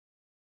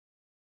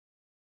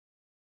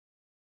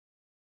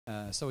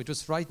So it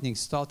was frightening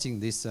starting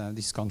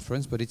this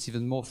conference, but it's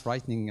even more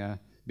frightening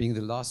being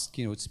the last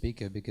keynote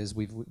speaker, because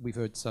we've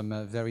heard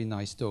some very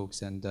nice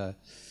talks okay,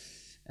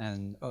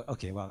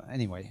 well,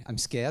 anyway, I'm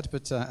scared,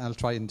 but I'll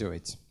try and do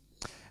it.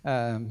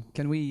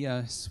 Can we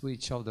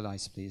switch off the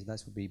lights, please?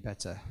 That would be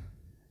better.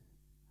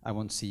 I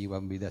won't see you. I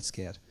won't be that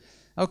scared.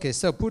 Okay,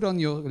 so put on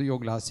your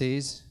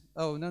glasses.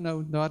 Oh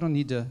no, I don't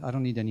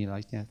need any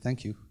light. Yeah,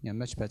 thank you. Yeah,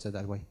 much better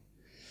that way.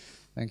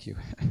 Thank you.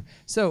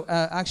 So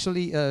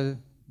actually,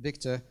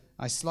 Victor,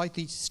 I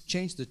slightly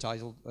changed the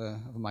title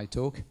of my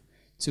talk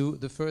to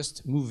the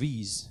first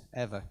movies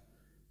ever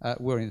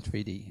were in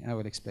 3D. I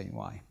will explain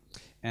why.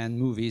 And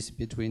movies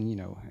between,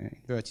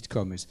 inverted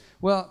commas.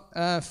 Well,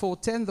 for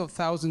tens of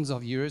thousands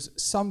of years,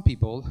 some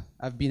people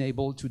have been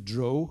able to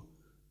draw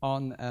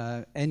on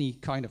any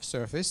kind of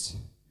surface,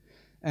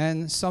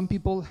 and some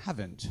people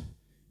haven't.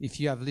 If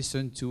you have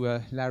listened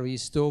to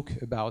Larry's talk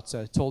about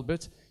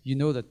Tolbert, you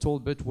know that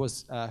Tolbert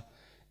was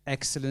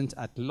excellent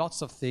at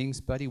lots of things,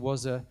 but he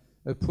was a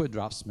poor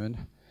draftsman,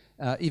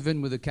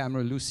 even with the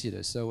camera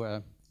lucida.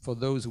 So for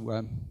those who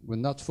were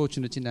not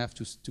fortunate enough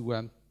to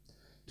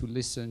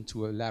listen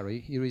to Larry,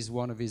 here is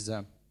one of his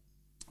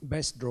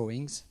best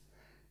drawings,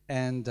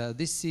 and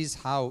this is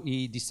how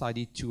he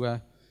decided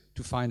to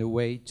find a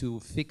way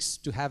to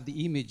have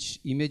the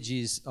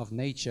images of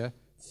nature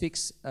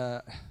fix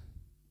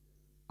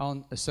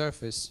on a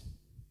surface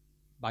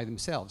by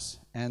themselves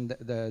and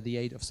the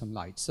aid of some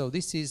light. So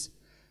this is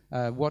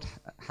what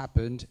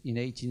happened in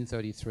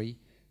 1833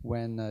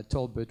 when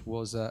Tolbert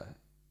was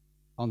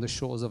on the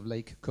shores of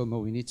Lake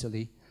Como in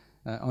Italy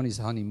on his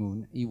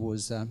honeymoon. He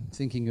was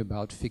thinking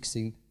about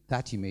fixing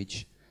that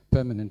image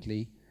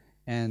permanently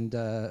and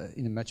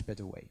in a much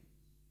better way.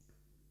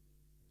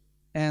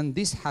 And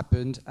this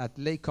happened at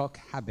Lecoq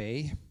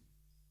Abbey,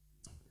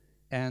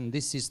 and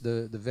this is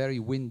the very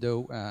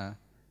window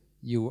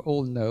you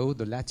all know,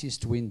 the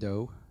latticed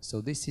window. So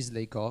this is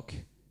Lecoq.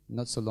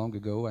 Not so long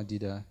ago, I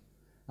did a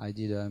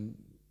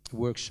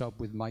workshop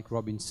with Mike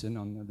Robinson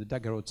on the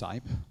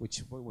daguerreotype,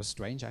 which was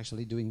strange,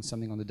 actually, doing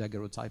something on the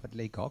daguerreotype at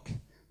Lecoq.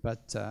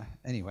 But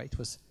anyway,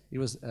 it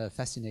was a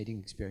fascinating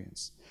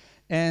experience.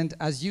 And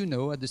as you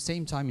know, at the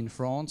same time in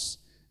France,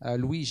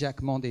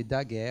 Louis-Jacques Mandé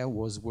Daguerre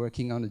was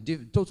working on a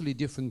totally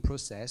different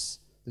process,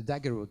 the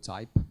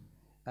daguerreotype.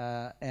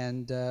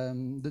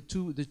 The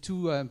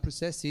two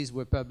processes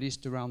were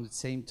published around the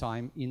same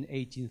time in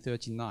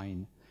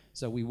 1839.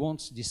 So we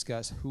won't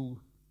discuss who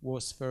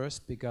was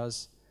first,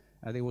 because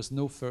there was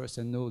no first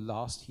and no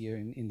last here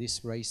in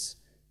this race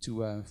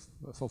for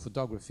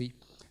photography.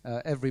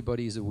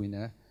 Everybody is a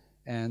winner,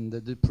 and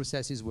the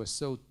processes were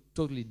so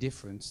totally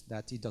different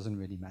that it doesn't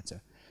really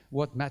matter.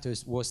 What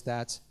matters was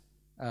that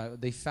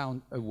they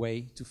found a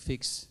way to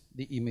fix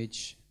the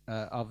image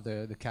of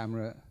the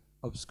camera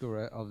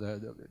obscura, of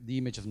the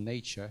image of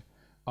nature,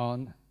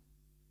 on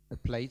a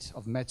plate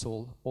of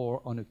metal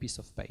or on a piece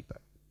of paper.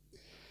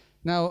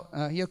 Now,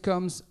 here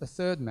comes a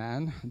third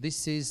man.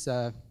 This is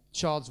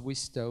Charles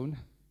Wheatstone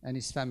and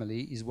his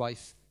family, his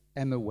wife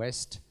Emma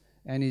West,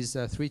 and his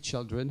 3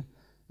 children.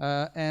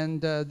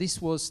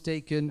 This was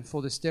taken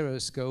for the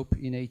stereoscope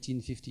in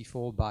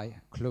 1854 by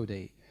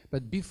Claudet.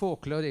 But before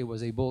Claudet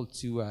was able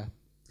to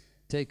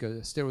take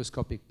a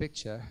stereoscopic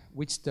picture,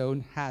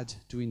 Wheatstone had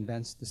to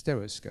invent the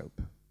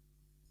stereoscope.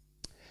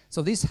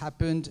 So this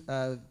happened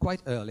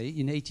quite early,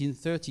 in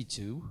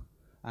 1832,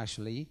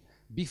 actually,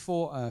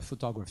 before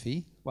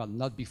photography. Well,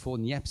 not before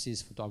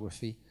Niepce's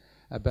photography,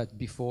 but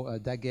before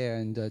Daguerre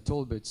and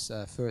Tolbert's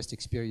first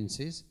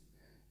experiences.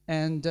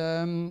 And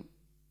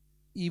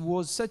he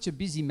was such a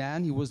busy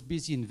man, he was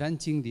busy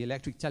inventing the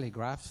electric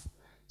telegraph,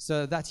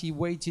 so that he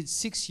waited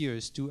 6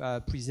 years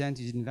to present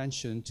his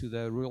invention to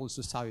the Royal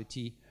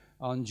Society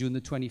on June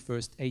the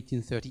 21st,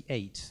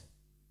 1838.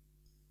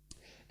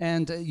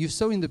 And you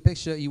saw in the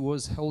picture he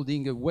was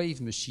holding a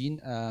wave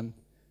machine.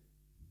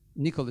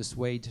 Nicholas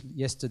Wade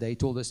yesterday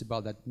told us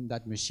about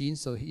that machine,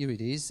 so here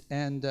it is.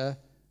 And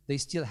they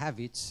still have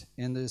it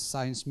in the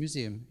Science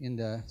Museum, in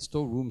the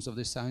storerooms of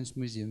the Science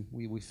Museum.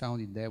 We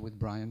found it there with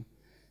Brian,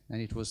 and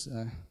it was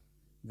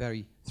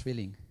very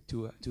thrilling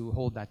to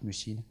hold that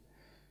machine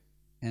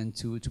and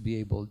to be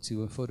able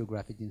to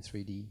photograph it in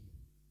 3D.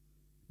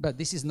 But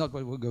this is not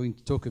what we're going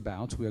to talk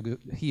about. We're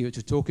here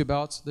to talk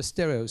about the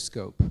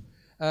stereoscope.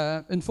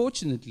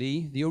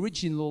 Unfortunately, the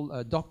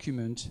original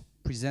document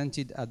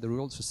presented at the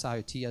Royal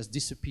Society has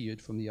disappeared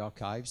from the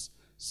archives,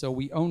 so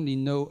we only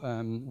know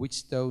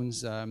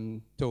Wheatstone's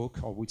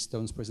talk or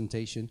Wheatstone's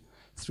presentation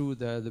through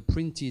the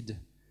printed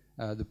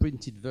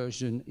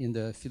version in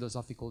the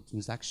Philosophical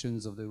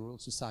Transactions of the Royal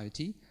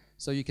Society.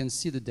 So you can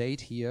see the date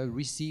here,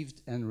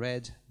 received and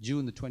read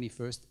June the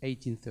 21st,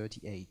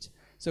 1838.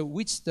 So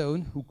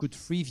Wheatstone, who could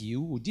free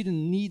view, who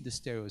didn't need the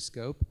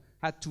stereoscope,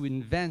 had to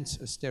invent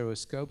a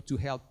stereoscope to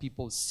help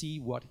people see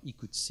what he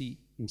could see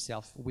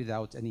himself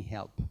without any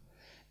help.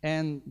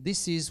 And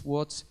this is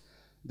what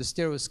the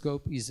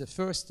stereoscope, the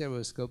first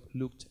stereoscope,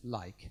 looked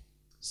like.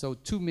 So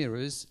 2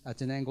 mirrors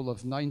at an angle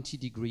of 90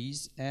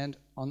 degrees, and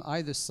on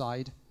either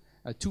side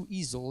 2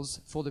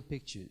 easels for the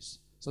pictures.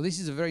 So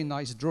this is a very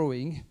nice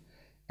drawing.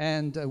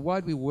 And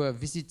while we were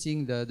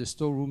visiting the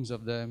storerooms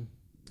of the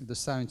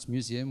Science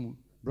Museum,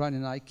 Brian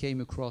and I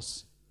came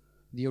across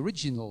the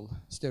original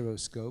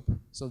stereoscope.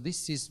 So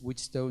this is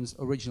Wheatstone's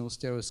original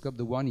stereoscope,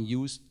 the one he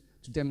used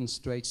to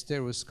demonstrate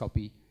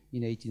stereoscopy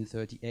in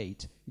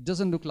 1838. It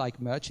doesn't look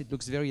like much, it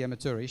looks very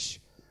amateurish,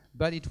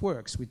 but it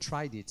works. We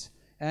tried it.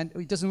 And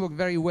it doesn't work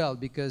very well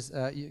because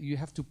you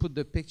have to put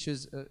the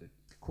pictures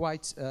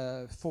quite,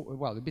 a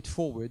bit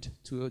forward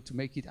to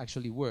make it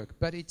actually work.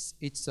 But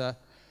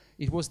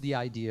it was the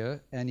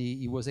idea, and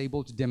he was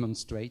able to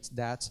demonstrate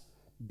that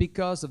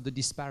because of the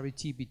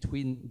disparity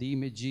between the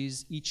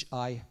images each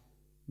eye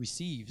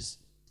receives,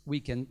 we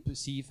can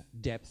perceive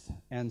depth,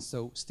 and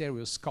so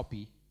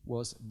stereoscopy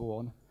was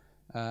born,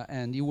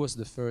 and he was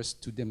the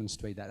first to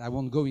demonstrate that. I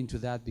won't go into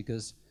that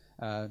because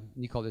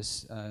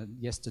Nicholas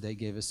yesterday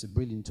gave us a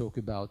brilliant talk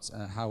about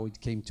how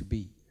it came to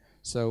be,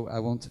 so I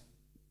won't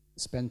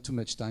spend too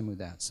much time with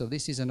that. So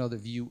this is another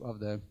view of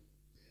the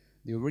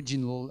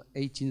original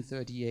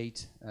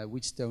 1838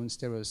 Wheatstone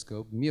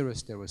stereoscope, mirror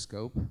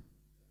stereoscope.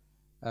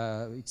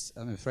 I'm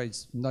afraid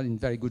it's not in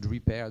very good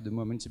repair at the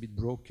moment. It's a bit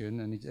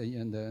broken,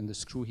 and the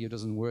screw here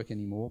doesn't work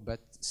anymore.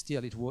 But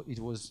still, it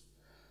was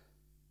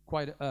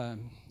quite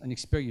an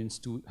experience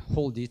to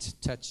hold it,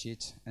 touch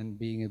it, and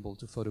being able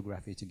to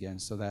photograph it again.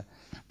 So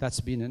that's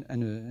been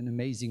an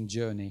amazing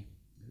journey,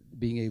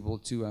 being able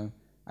to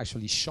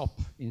actually shop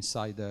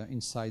inside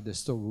the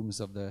storerooms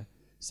of the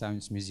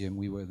Science Museum.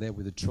 We were there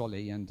with a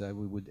trolley, and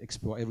we would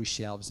explore every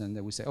shelves, and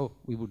they would say, "Oh,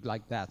 we would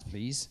like that,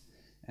 please."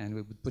 And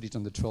we would put it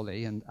on the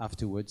trolley, and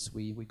afterwards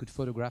we could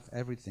photograph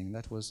everything.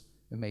 That was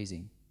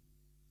amazing.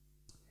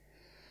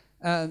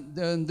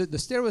 The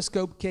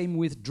stereoscope came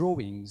with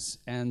drawings,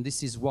 and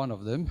this is one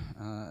of them.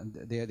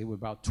 There were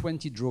about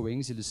 20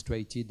 drawings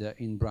illustrated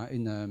in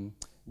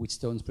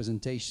Wheatstone's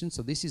presentation.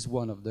 So this is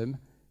one of them,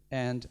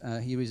 and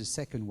here is a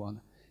second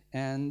one.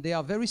 And they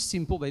are very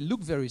simple. They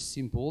look very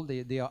simple.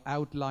 They are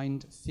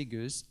outlined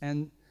figures,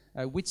 and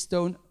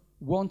Wheatstone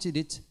wanted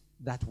it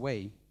that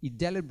way. He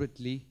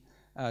deliberately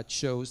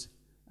chose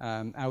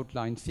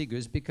outline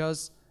figures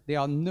because there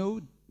are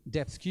no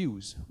depth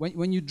cues.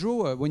 When you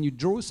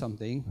draw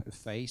something, a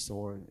face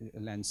or a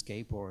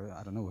landscape or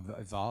I don't know,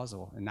 a vase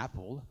or an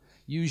apple,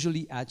 you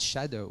usually add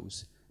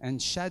shadows, and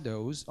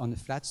shadows on a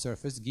flat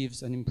surface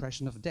gives an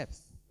impression of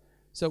depth.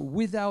 So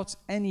without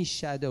any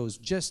shadows,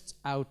 just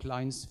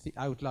outline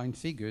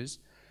figures,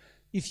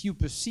 if you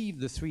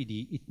perceive the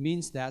 3D, it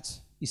means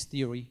that his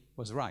theory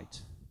was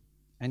right,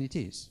 and it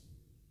is.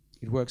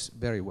 It works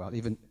very well,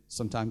 even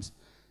sometimes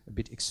a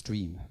bit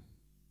extreme.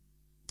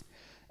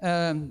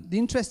 The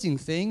interesting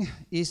thing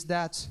is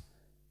that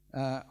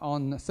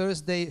on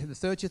Thursday, the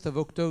 30th of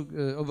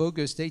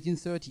August,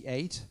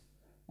 1838,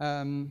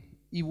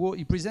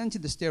 he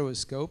presented the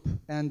stereoscope,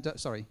 and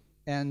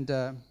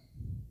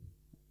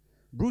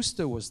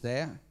Brewster was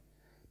there.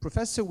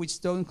 Professor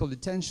Wheatstone called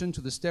attention to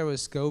the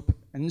stereoscope,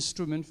 an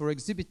instrument for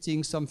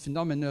exhibiting some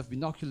phenomena of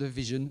binocular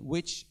vision,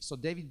 which, so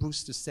David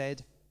Brewster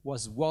said,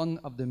 was one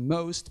of the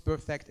most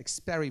perfect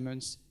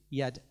experiments he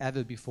had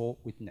ever before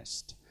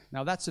witnessed.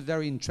 Now that's a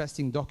very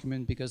interesting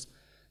document because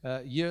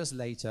years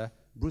later,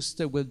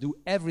 Brewster will do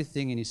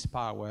everything in his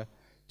power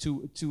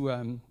to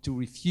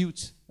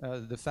refute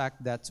the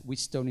fact that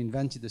Wheatstone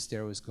invented the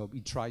stereoscope.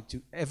 He tried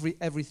to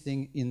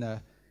everything in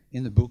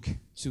the book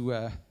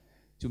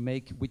to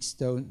make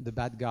Wheatstone the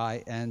bad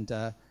guy and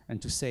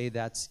to say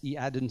that he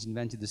hadn't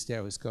invented the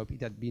stereoscope.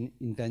 It had been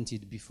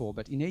invented before.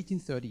 But in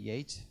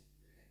 1838,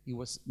 he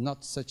was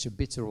not such a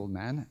bitter old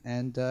man,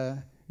 and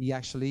he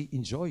actually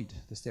enjoyed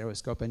the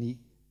stereoscope, and he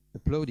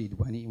applauded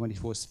when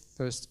it was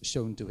first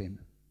shown to him.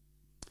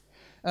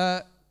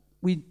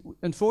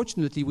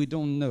 Unfortunately, we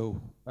don't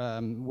know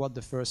what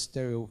the first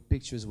stereo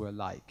pictures were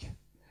like.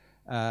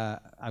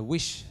 I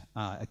wish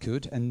I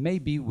could, and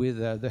maybe with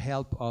the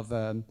help of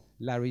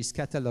Larry's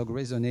catalogue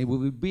raisonné, we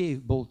will be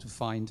able to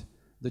find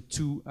the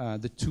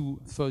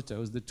two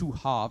photos, the two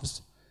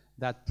halves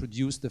that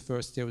produced the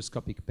first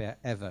stereoscopic pair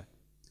ever.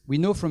 We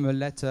know from a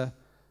letter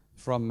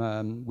from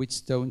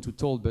Wheatstone to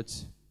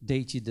Talbot,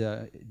 dated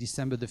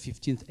December the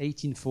 15th,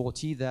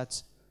 1840,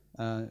 that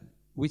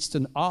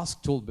Wheatstone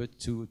asked Talbot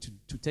to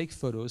take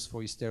photos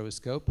for his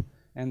stereoscope,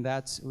 and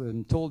that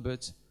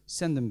Talbot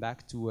sent them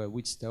back to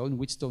Wheatstone.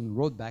 Wheatstone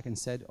wrote back and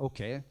said,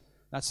 "Okay,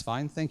 that's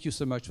fine, thank you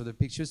so much for the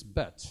pictures,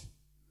 but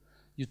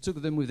you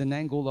took them with an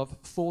angle of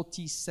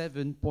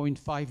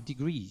 47.5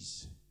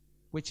 degrees,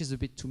 which is a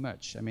bit too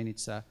much. I mean,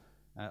 it's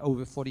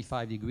over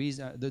 45 degrees.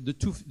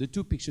 The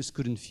two pictures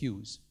couldn't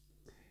fuse."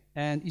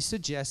 And he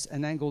suggests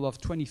an angle of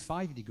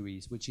 25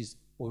 degrees, which is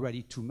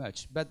already too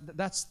much. But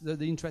that's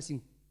the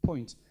interesting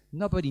point.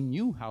 Nobody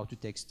knew how to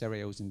take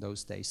stereos in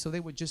those days, so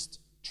they were just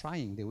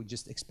trying, they were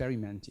just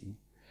experimenting.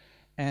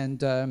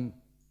 And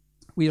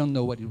we don't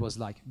know what it was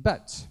like.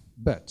 But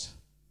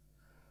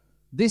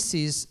this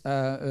is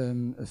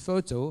a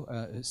photo,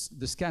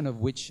 the scan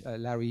of which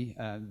Larry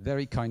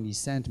very kindly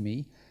sent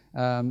me.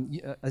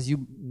 As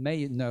you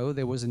may know,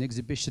 there was an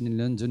exhibition in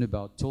London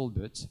about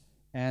Talbot,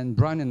 And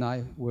Brian and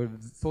I were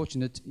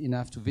fortunate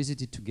enough to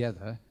visit it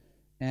together.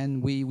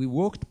 And we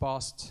walked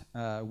past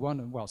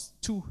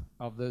two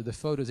of the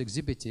photos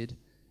exhibited,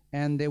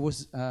 and there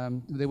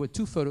were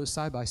two photos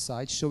side by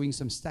side showing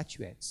some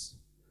statuettes.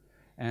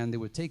 And they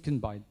were taken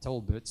by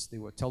Talbots, they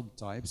were Talbot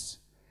types.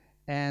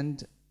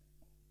 And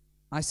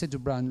I said to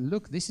Brian,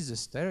 look, this is a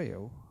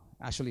stereo.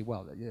 Actually,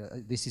 well,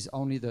 this is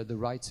only the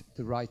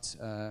right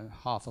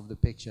half of the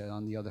picture.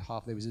 On the other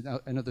half, there was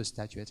another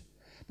statuette.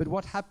 But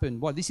what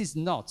happened? Well, this is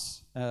not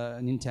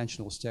an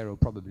intentional stereo,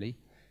 probably.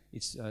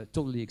 It's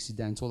totally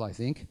accidental, I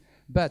think.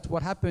 But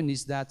what happened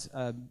is that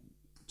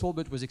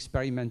Talbot was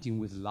experimenting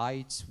with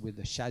light, with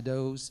the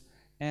shadows,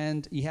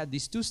 and he had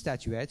these two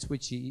statuettes,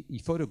 which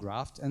he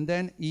photographed, and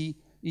then he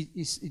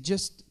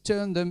just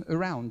turned them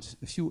around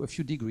a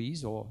few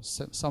degrees, or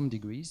some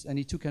degrees, and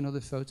he took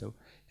another photo.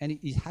 And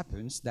it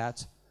happens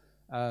that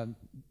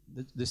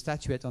the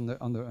statuette on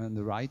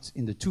the right,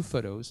 in the two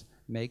photos,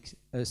 make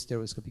a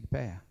stereoscopic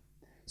pair.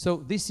 So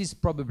this is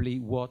probably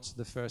what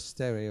the first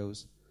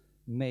stereos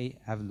may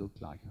have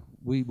looked like.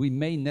 We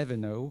may never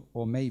know,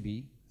 or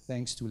maybe,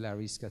 thanks to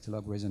Larry's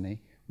catalogue raisonné,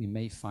 we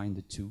may find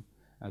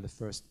the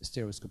first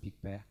stereoscopic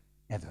pair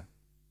ever.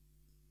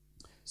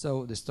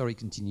 So the story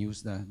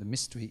continues. The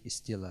mystery is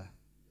still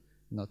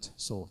not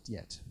solved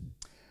yet.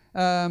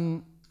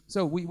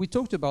 So we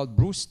talked about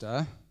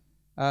Brewster.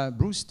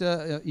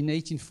 Brewster, in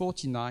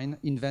 1849,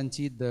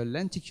 invented the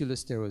lenticular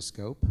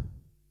stereoscope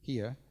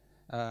here.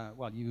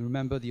 Well, you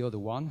remember the other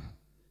one.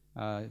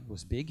 It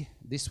was big.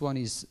 This one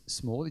is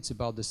small. It's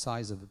about the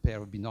size of a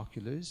pair of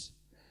binoculars.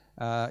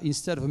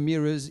 Instead of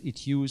mirrors,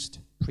 it used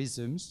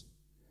prisms.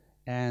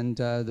 And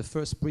the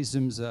first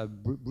prisms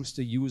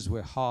Brewster used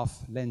were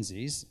half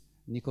lenses.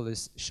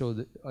 Nicholas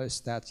showed us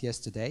that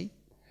yesterday.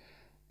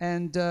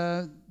 And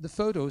the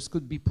photos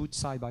could be put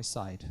side by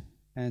side.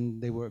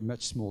 And they were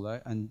much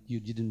smaller, and you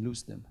didn't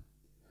lose them.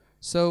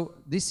 So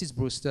this is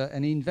Brewster,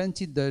 and he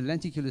invented the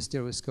lenticular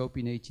stereoscope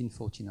in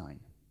 1849.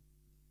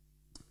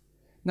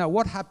 Now,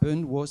 what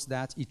happened was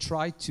that he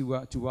tried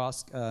to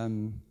ask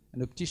an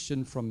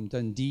optician from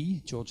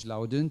Dundee, George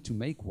Loudon, to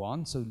make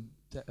one. So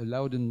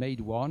Loudon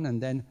made one,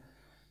 and then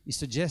he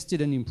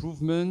suggested an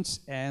improvement,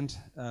 and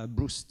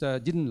Brewster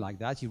didn't like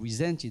that. He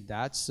resented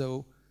that,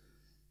 so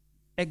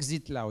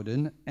exit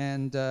Loudon,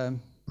 and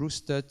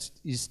Brewster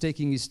is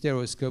taking his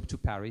stereoscope to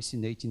Paris in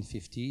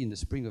 1850, in the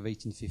spring of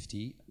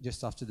 1850,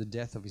 just after the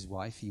death of his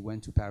wife. He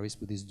went to Paris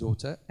with his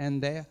daughter,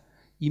 and there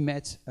he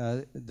met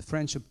the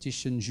French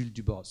optician Jules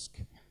Dubosc.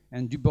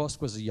 And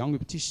Dubosc was a young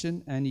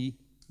optician, and he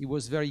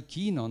was very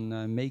keen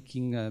on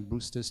making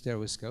Brewster's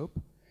stereoscope.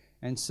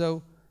 And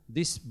so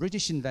this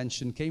British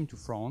invention came to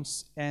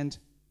France and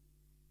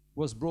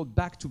was brought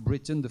back to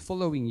Britain the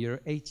following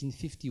year,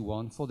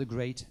 1851, for the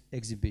Great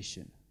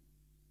Exhibition.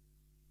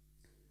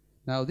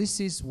 Now, this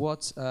is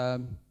what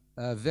a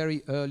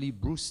very early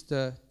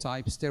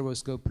Brewster-type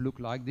stereoscope looked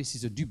like. This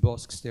is a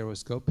Dubosc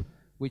stereoscope,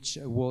 which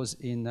was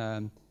in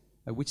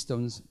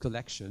Wheatstone's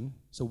collection.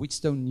 So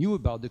Wheatstone knew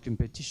about the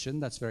competition.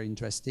 That's very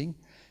interesting.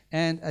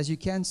 And as you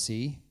can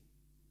see,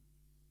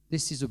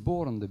 this is a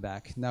board on the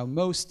back. Now,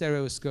 most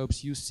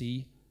stereoscopes you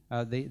see,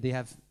 they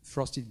have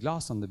frosted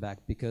glass on the back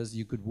because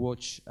you could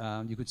watch,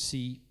 you could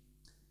see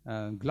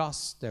glass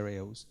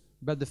stereos.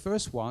 But the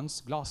first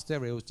ones, glass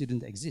stereos,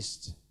 didn't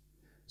exist.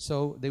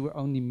 So they were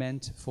only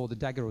meant for the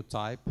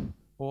daguerreotype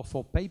or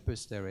for paper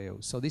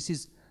stereos. So this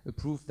is a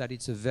proof that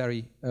it's a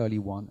very early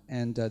one.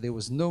 And there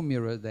was no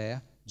mirror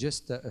there,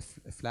 just a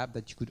flap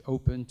that you could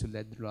open to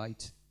let the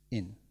light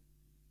in.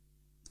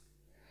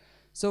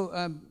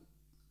 So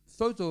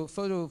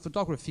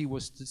photography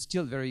was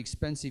still very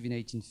expensive in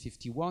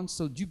 1851.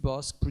 So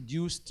Dubosc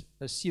produced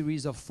a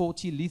series of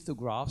 40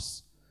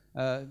 lithographs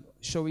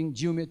showing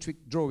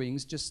geometric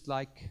drawings just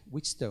like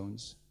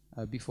Wheatstone's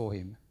before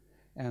him.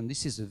 And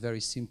this is a very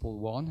simple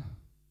one,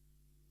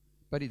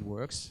 but it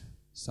works.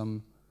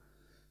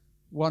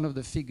 One of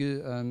the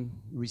figure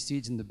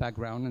recedes in the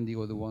background, and the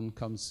other one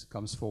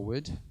comes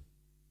forward.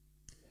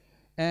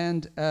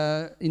 And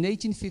in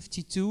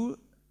 1852,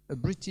 a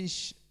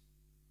British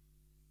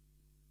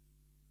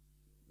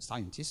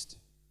scientist,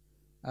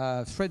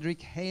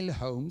 Frederick Hale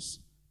Holmes,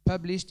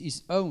 published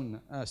his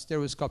own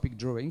stereoscopic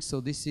drawing.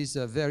 So this is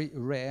a very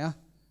rare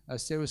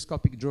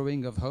stereoscopic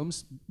drawing of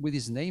Holmes with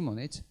his name on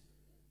it.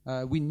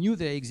 We knew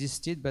they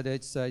existed, but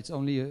it's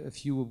only a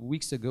few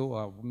weeks ago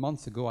or a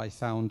month ago I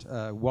found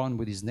one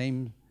with his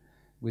name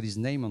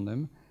on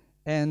them,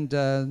 and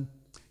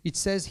it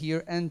says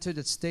here entered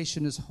at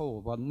Stationers' Hall.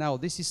 Well, now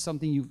this is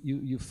something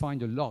you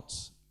find a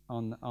lot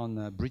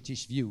on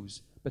British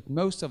views, but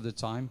most of the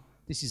time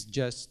this is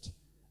just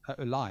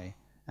a lie.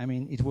 I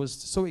mean, it was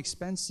so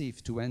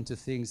expensive to enter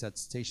things at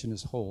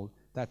Stationers' Hall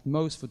that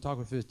most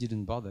photographers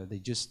didn't bother. They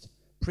just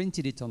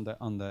printed it on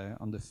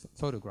the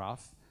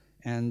photograph.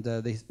 And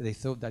they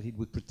thought that it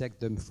would protect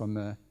them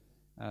from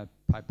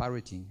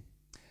pirating.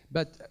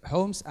 But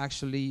Holmes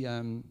actually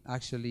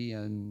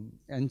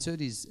entered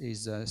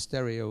his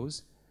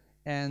stereos,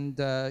 and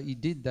he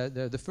did that.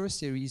 The first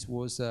series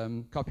was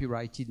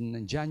copyrighted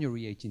in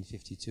January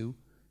 1852,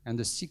 and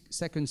the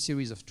second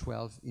series of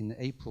 12 in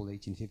April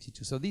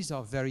 1852. So these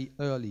are very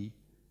early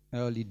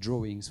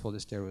drawings for the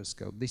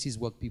stereoscope. This is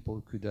what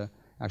people could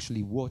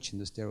actually watch in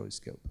the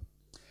stereoscope.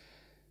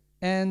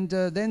 And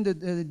then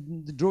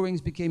the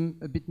drawings became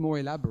a bit more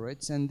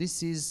elaborate, and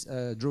this is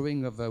a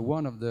drawing of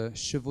one of the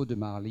chevaux de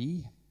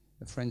Marly,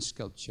 a French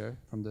sculpture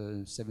from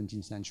the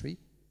 17th century.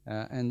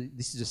 And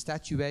this is a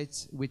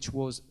statuette which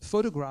was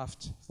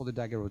photographed for the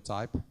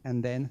daguerreotype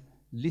and then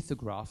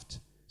lithographed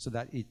so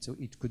that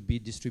it could be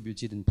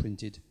distributed and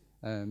printed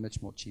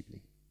much more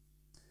cheaply.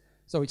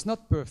 So it's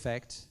not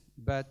perfect,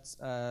 but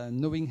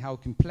knowing how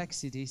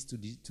complex it is to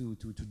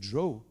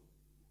draw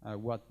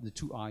what the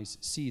two eyes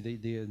see,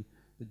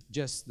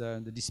 just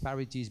the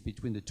disparities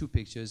between the two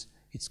pictures,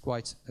 it's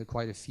quite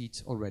a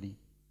feat already.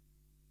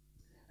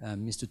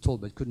 Mr.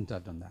 Talbot couldn't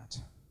have done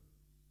that.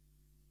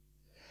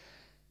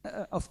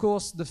 Of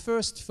course, the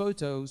first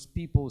photos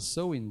people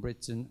saw in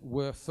Britain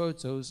were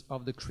photos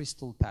of the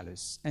Crystal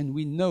Palace. And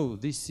we know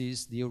this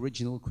is the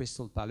original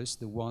Crystal Palace,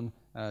 the one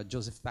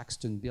Joseph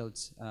Paxton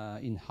built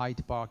in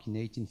Hyde Park in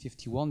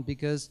 1851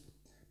 because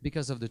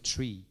of the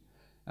tree.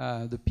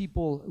 The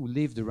people who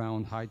lived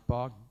around Hyde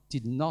Park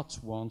did not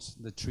want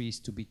the trees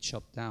to be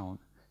chopped down.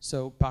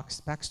 So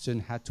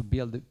Paxton had to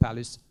build the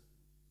palace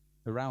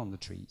around the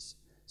trees.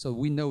 So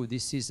we know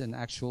this is an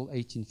actual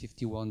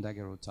 1851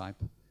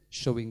 daguerreotype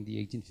showing the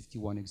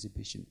 1851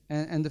 exhibition.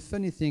 And the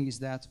funny thing is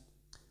that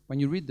when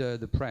you read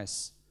the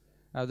press,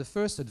 the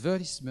first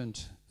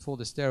advertisement for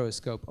the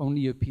stereoscope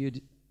only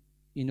appeared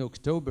in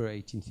October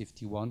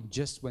 1851,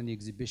 just when the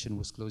exhibition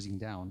was closing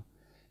down.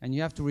 And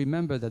you have to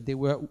remember that there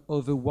were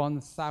over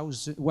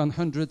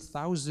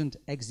 100,000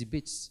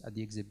 exhibits at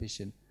the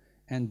exhibition.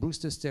 And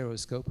Brewster's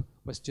stereoscope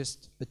was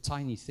just a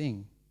tiny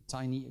thing,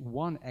 tiny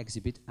one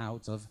exhibit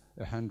out of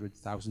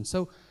 100,000.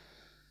 So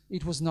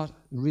it was not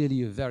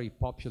really a very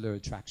popular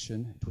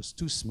attraction. It was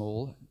too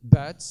small,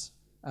 but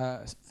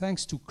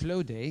thanks to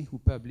Claudet, who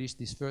published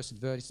this first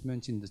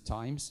advertisement in the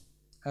Times,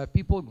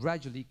 people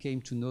gradually came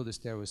to know the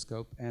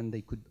stereoscope, and they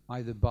could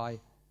either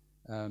buy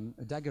a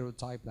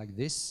daguerreotype like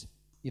this,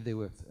 if they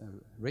were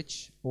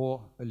rich,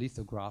 or a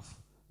lithograph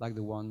like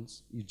the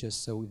ones you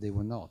just saw if they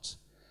were not.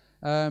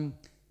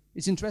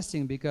 It's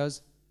interesting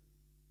because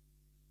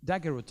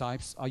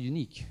daguerreotypes are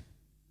unique,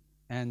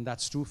 and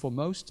that's true for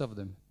most of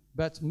them.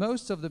 But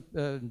most of the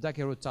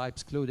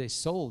daguerreotypes Claudet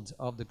sold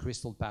of the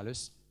Crystal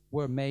Palace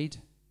were made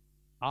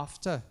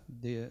after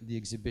the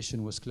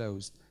exhibition was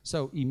closed.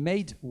 So he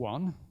made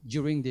one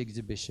during the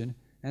exhibition,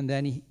 and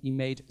then he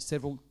made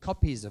several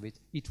copies of it.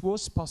 It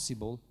was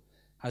possible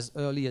as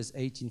early as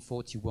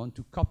 1841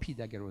 to copy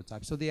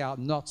daguerreotypes, so they are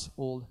not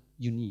all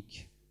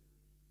unique.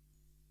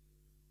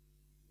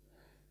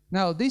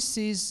 Now this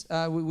is,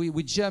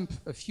 we jump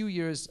a few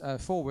years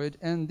forward,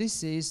 and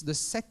this is the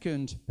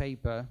second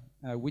paper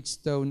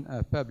Wheatstone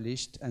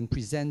published and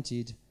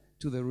presented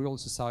to the Royal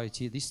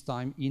Society, this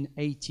time in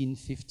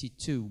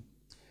 1852.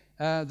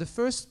 The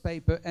first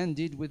paper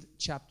ended with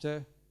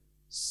chapter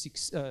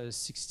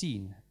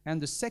 16, and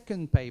the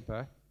second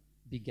paper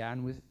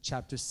began with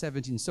chapter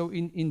 17. So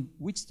in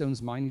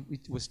Wheatstone's mind,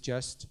 it was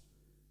just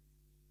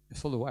a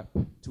follow-up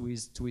to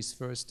his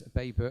first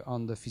paper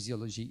on the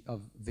physiology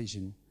of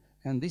vision.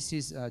 And this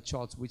is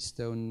Charles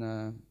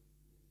Wheatstone's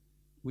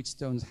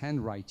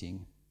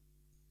handwriting.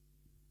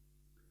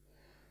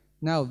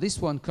 Now, this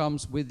one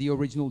comes with the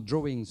original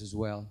drawings as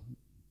well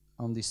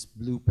on this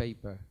blue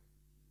paper.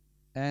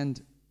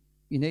 And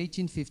in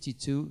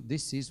 1852,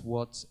 this is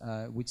what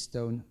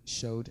Wheatstone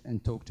showed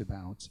and talked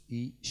about.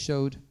 He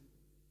showed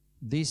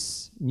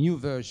this new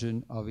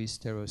version of his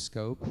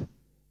stereoscope,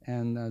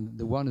 and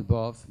the one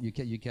above, you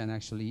can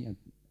actually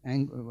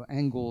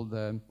angle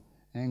the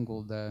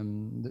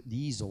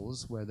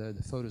easels where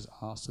the photos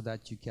are, so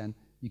that you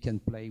can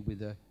play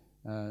with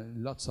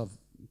lots of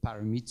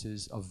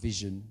parameters of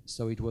vision.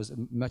 So it was a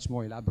much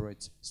more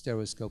elaborate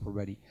stereoscope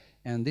already,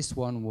 and this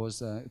one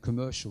was a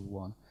commercial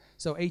one.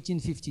 So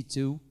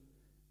 1852,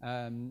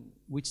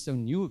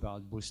 Wheatstone knew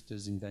about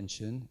Brewster's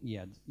invention. He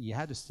had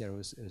a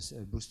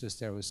Brewster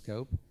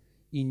stereoscope.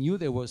 He knew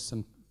there was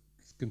some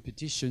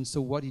competition,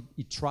 so what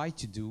he tried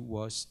to do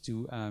was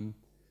to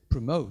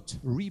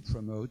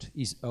re-promote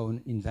his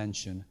own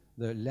invention,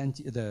 the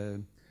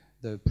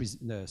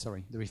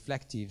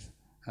reflective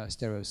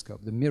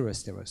stereoscope, the mirror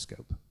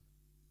stereoscope.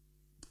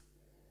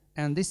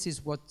 And this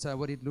is what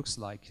it looks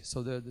like.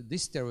 So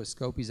this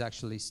stereoscope is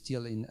actually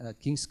still in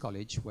King's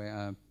College,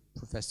 where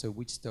Professor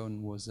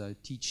Wheatstone was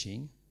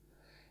teaching,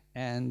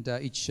 and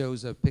it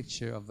shows a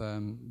picture of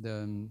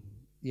the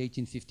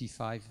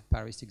 1855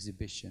 Paris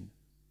exhibition.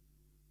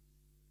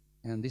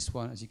 And this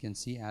one, as you can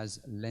see, has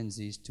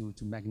lenses to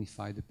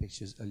magnify the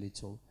pictures a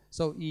little.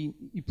 So he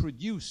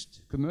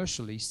produced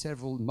commercially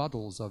several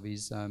models of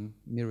his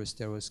mirror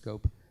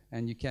stereoscope,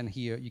 and you can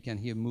here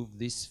move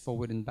this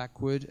forward and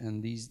backward,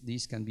 and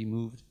these can be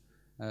moved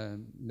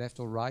left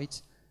or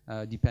right,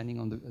 depending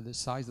on the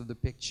size of the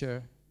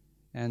picture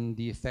and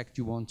the effect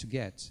you want to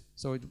get.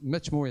 So it's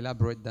much more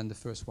elaborate than the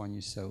first one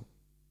you saw.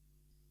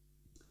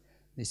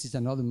 This is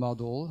another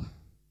model,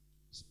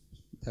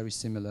 very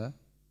similar.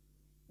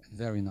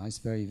 Very nice,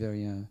 very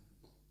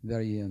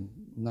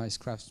nice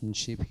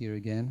craftsmanship here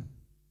again.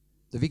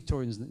 The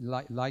Victorians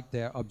liked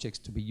their objects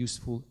to be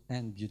useful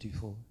and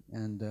beautiful,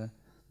 and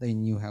they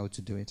knew how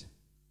to do it.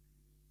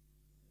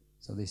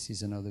 So this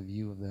is another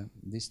view of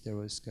this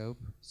stereoscope.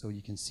 So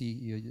you can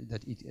see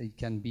that it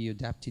can be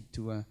adapted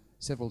to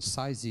several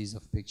sizes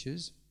of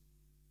pictures.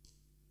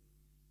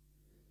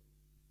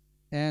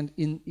 And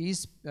in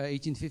his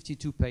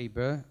 1852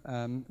 paper,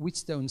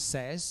 Wheatstone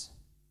says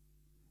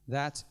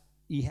that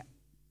he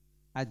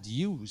had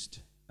used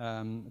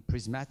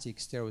prismatic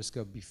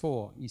stereoscope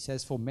before. He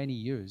says for many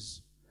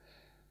years.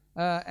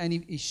 And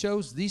he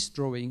shows this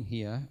drawing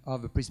here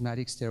of a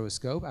prismatic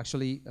stereoscope.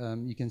 Actually,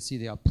 you can see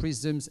there are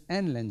prisms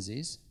and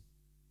lenses.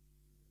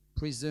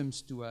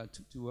 Prisms to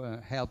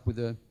help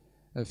with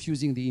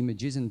fusing the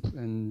images,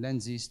 and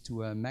lenses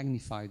to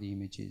magnify the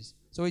images.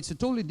 So it's a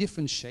totally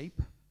different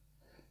shape.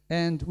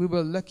 And we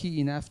were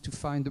lucky enough to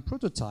find the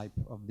prototype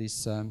of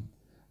this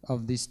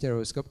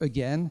stereoscope.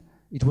 Again,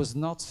 it was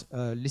not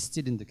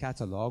listed in the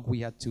catalog. We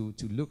had to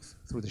look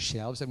through the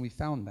shelves, and we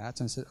found that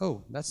and said,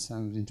 "Oh, that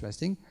sounds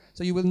interesting."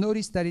 So you will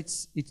notice that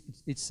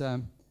it's a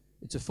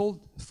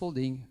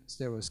folding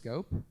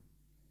stereoscope,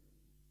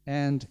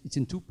 and it's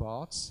in two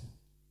parts.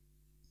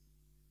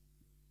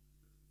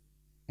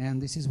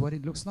 And this is what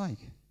it looks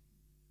like.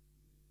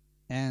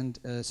 And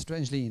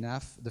strangely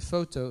enough, the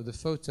photo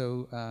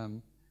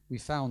we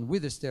found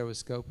with the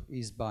stereoscope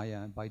is by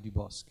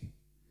Dubosc.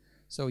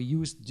 So he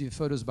used the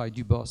photos by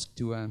Dubosc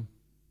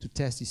to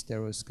test his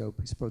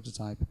stereoscope, his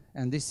prototype.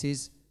 And this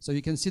is, so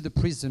you can see the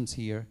prisms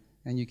here,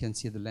 and you can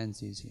see the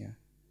lenses here.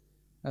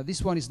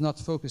 This one is not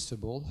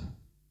focusable.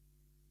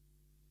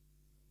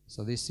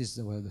 So this is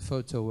the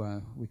photo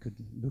we could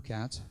look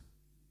at.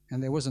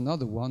 And there was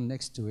another one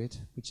next to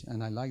it,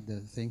 and I like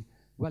the thing,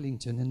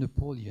 Wellington and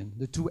Napoleon,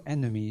 the two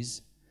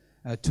enemies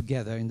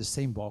together in the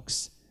same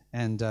box,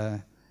 and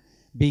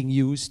being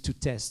used to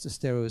test a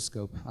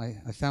stereoscope.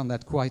 I found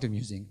that quite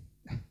amusing.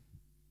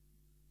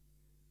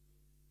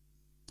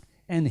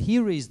 And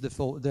here is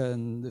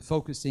the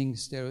focusing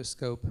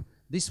stereoscope.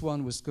 This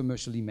one was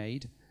commercially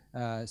made,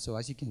 so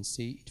as you can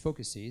see, it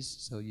focuses.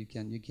 So you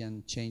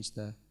can change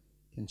the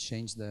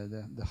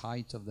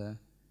height of the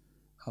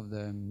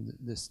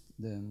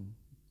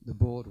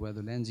board where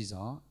the lenses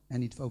are,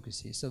 and it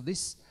focuses. So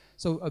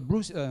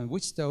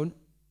Wheatstone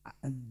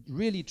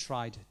really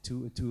tried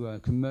to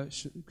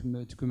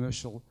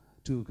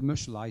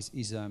commercialize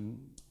his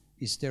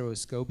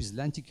stereoscope, his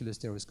lenticular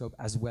stereoscope,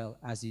 as well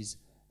as his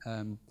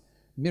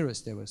mirror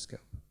stereoscope.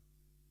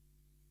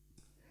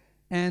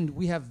 And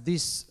we have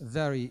this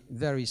very,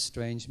 very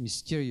strange,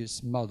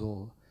 mysterious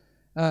model.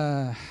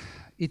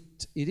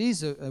 It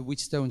is a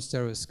Wheatstone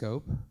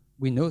stereoscope,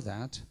 we know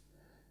that,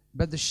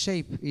 but the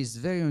shape is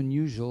very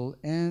unusual,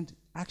 and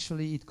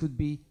actually it could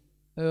be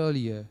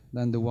earlier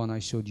than the one I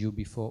showed you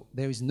before.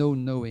 There is no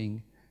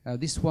knowing.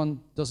 This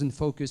one doesn't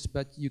focus,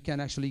 but you can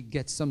actually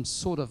get some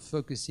sort of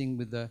focusing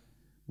with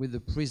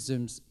the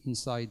prisms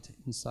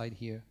inside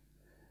here.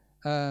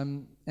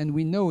 And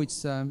we know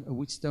it's a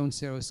Wheatstone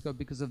stereoscope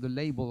because of the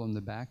label on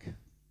the back.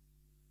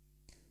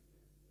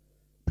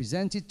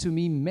 Presented to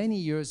me many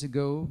years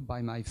ago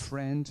by my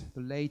friend,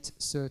 the late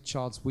Sir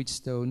Charles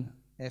Wheatstone,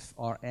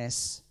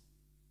 FRS,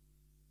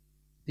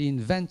 the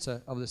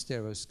inventor of the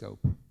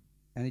stereoscope.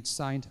 And it's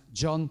signed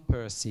John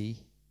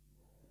Percy,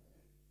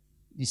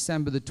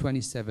 December the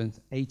 27th,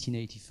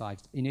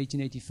 1885. In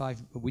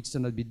 1885,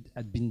 Wheatstone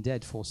had been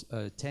dead for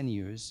 10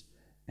 years.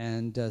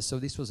 And so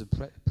this was a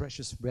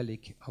precious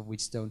relic of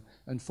Wheatstone.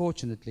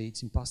 Unfortunately,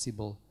 it's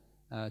impossible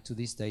to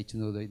this day to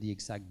know the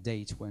exact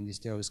date when the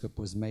stereoscope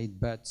was made,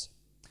 but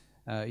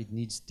it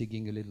needs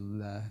digging a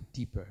little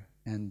deeper,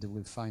 and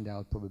we'll find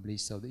out probably.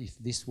 So if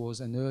this was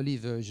an early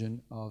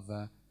version of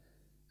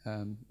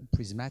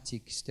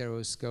prismatic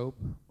stereoscope,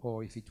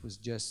 or if it was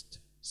just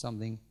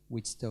something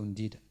Wheatstone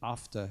did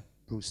after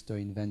Brewster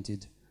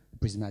invented the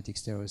prismatic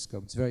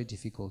stereoscope. It's very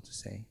difficult to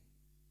say.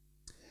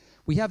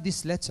 We have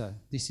this letter.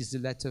 This is the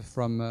letter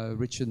from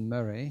Richard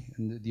Murray,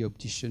 and the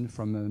optician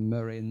from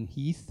Murray and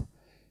Heath.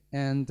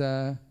 And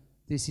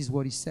this is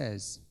what he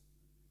says.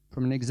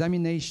 From an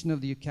examination of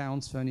the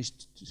accounts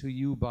furnished to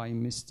you by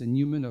Mr.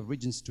 Newman of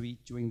Regent Street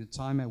during the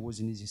time I was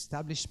in his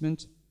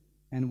establishment,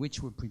 and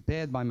which were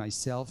prepared by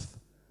myself,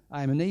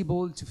 I am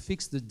unable to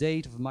fix the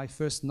date of my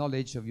first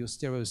knowledge of your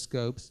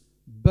stereoscopes,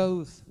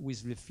 both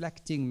with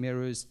reflecting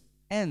mirrors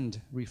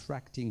and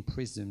refracting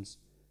prisms,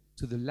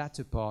 to the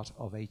latter part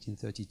of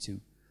 1832.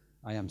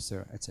 I am,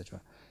 sir,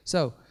 etc.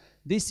 So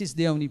this is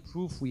the only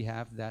proof we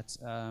have that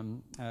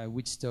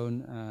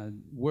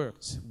Wheatstone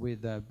worked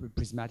with a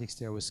prismatic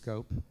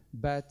stereoscope.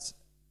 But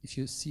if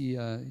you see,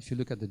 if you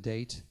look at the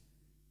date,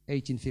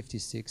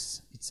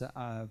 1856, it's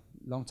a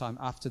long time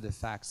after the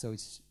fact, so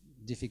it's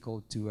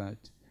difficult to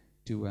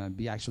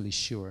be actually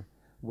sure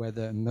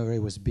whether Murray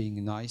was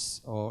being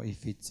nice or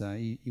if he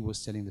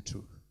was telling the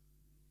truth.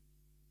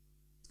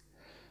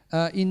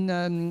 In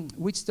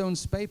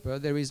Wheatstone's paper,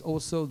 there is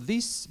also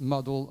this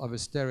model of a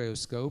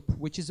stereoscope,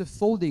 which is a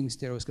folding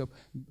stereoscope.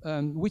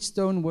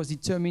 Wheatstone was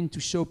determined to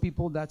show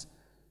people that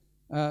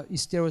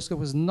his stereoscope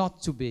was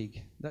not too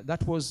big.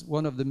 That was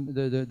one of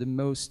the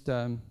most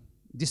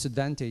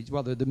disadvantage,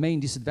 well, the main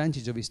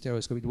disadvantage of his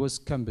stereoscope. It was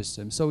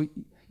cumbersome. So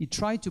he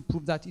tried to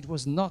prove that it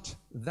was not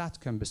that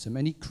cumbersome,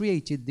 and he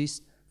created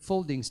this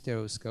folding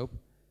stereoscope,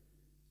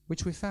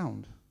 which we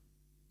found.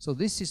 So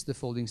this is the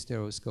folding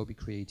stereoscope he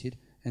created,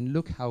 and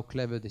look how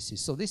clever this is.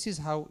 So this is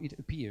how it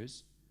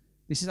appears.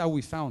 This is how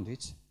we found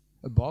it.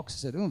 A box. I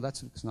said, oh,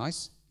 that looks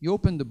nice. You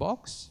open the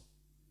box,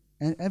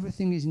 and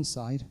everything is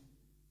inside,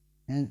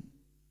 and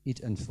it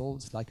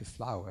unfolds like a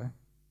flower,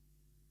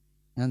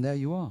 and there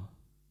you are.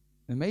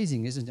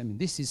 Amazing, isn't it? I mean,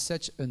 this is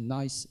such a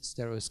nice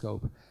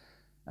stereoscope.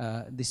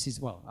 This is,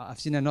 well, I've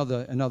seen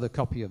another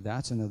copy of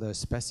that, another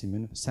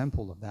specimen,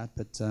 sample of that,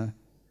 but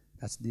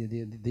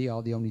they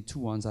are the only two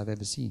ones I've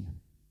ever seen.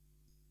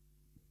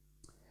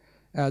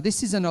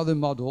 This is another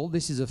model.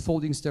 This is a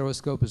folding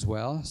stereoscope as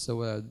well.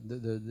 So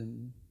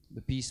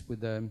the piece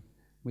with the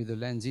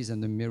lenses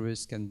and the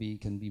mirrors can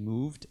be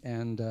moved,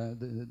 and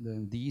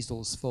the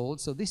easels fold.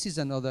 So this is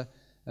another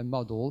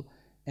model,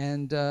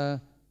 and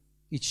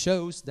it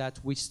shows that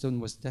Wheatstone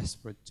was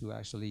desperate to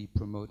actually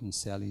promote and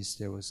sell his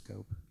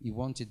stereoscope. He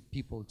wanted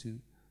people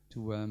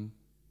to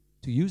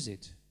use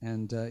it,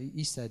 and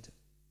he said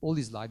all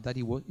his life that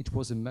it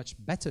was a much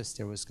better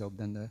stereoscope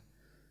than the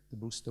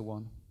Brewster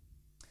one.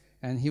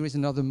 And here is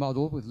another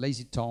model with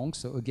lazy tongue.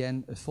 So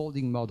again, a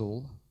folding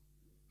model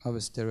of a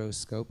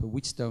stereoscope, a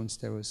Wheatstone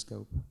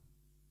stereoscope.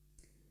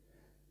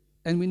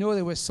 And we know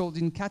they were sold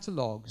in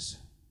catalogs,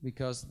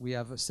 because we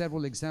have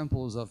several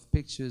examples of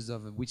pictures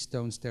of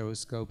Wheatstone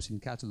stereoscopes in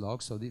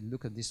catalogs. So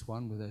look at this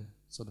one with the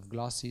sort of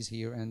glasses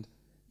here, and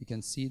you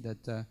can see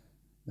that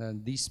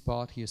this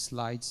part here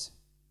slides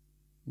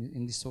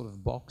in this sort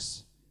of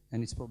box,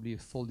 and it's probably a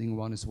folding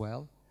one as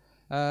well.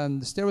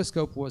 The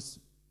stereoscope was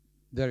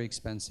very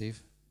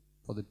expensive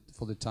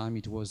for the time.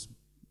 It was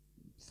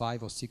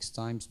 5 or 6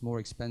 times more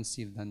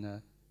expensive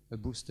than a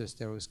Brewster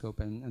stereoscope,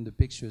 and the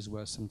pictures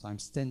were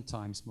sometimes 10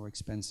 times more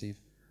expensive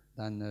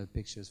than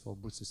pictures for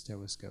Brewster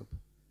stereoscope.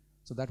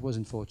 So that was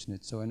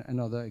unfortunate. So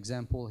another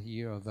example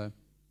here of a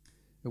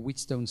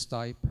Wheatstone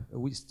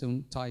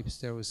type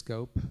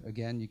stereoscope.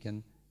 Again, you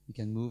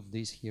can move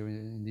this here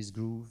in this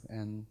groove,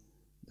 and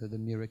the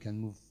mirror can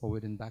move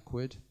forward and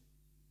backward,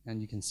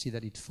 and you can see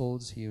that it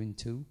folds here in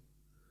two.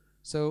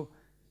 So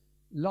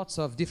lots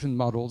of different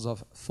models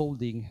of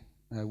folding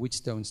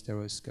Wheatstone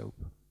stereoscope.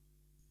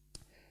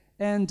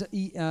 And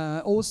he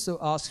also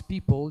asked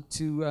people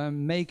to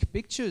make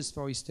pictures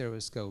for his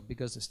stereoscope,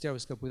 because a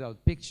stereoscope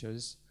without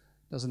pictures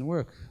doesn't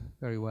work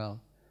very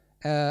well.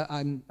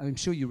 I'm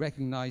sure you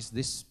recognize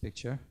this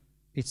picture.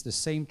 It's the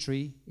same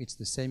tree, it's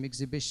the same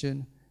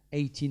exhibition,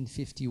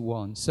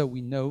 1851. So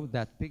we know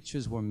that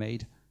pictures were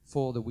made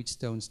for the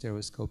Wheatstone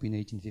stereoscope in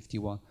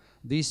 1851.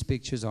 These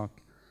pictures are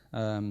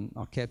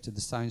kept at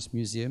the Science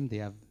Museum. They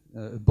have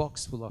a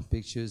box full of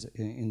pictures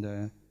in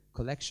the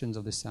collections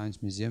of the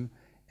Science Museum,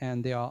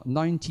 and there are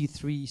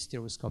 93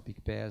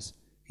 stereoscopic pairs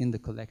in the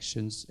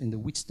collections, in the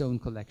Wheatstone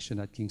collection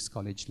at King's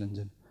College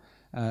London,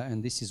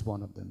 and this is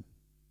one of them.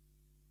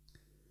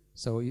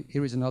 So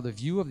here is another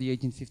view of the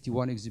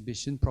 1851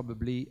 exhibition,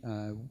 probably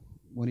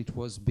when it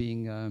was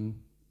being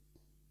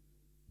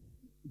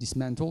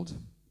dismantled.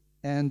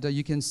 And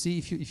you can see,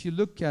 if you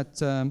look at,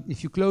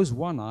 if you close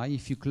one eye,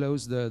 if you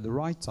close the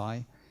right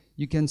eye,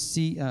 you can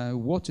see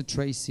water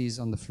traces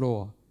on the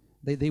floor.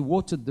 They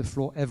watered the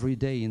floor every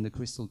day in the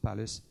Crystal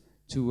Palace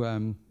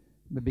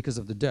because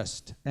of the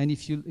dust. And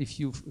if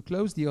you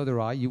close the other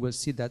eye, you will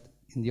see that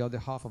in the other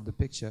half of the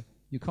picture,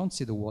 you can't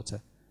see the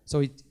water.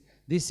 So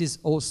this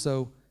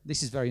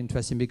is very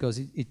interesting, because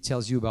it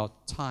tells you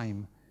about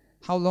time.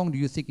 How long do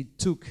you think it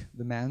took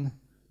the man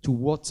to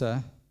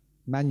water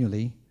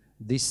manually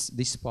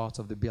this part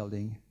of the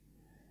building?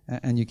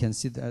 And you can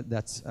see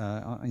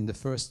that in the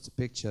first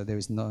picture there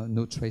is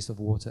no trace of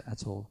water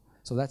at all.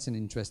 So that's an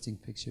interesting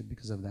picture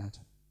because of that.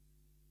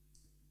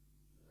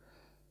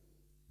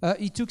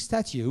 He took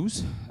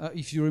statues.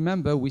 If you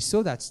remember, we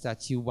saw that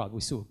statue. Well, we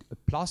saw a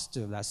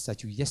plaster of that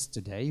statue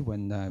yesterday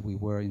when we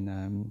were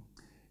in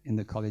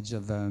the College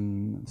of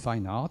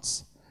Fine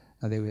Arts.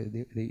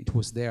 It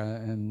was there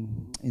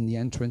in the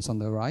entrance on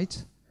the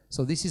right.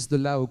 So this is the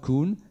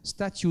Laocoon.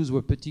 Statues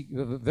were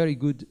very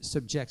good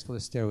subjects for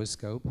the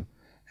stereoscope,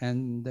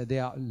 and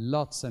there are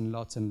lots and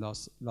lots and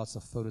lots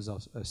of photos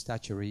of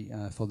statuary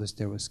for the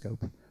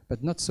stereoscope,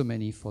 but not so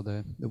many for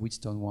the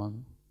Wheatstone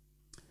one.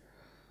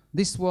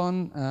 This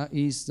one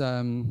is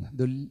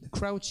the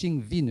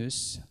Crouching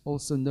Venus,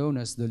 also known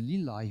as the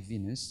Lili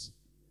Venus,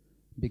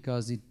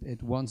 because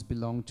it once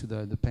belonged to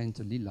the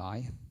painter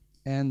Lili.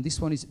 And this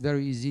one is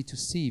very easy to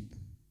see.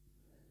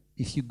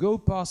 If you go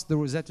past the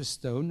Rosetta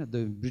Stone at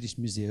the British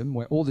Museum,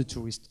 where all the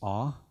tourists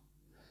are,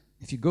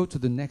 if you go to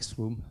the next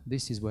room,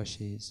 this is where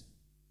she is.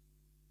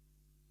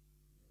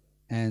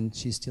 And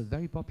she's still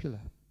very popular.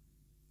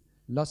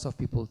 Lots of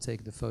people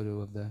take the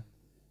photo of the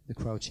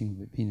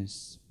Crouching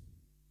Venus.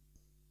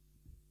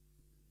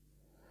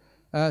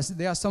 So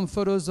there are some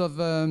photos of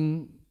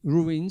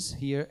ruins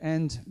here,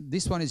 and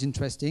this one is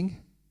interesting.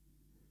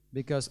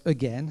 because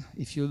again,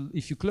 if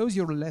you close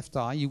your left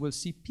eye, you will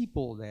see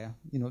people there.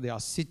 You know, they are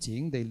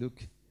sitting, they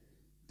look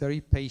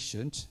very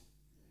patient,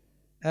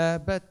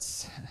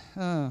 but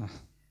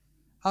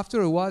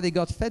after a while they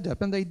got fed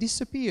up and they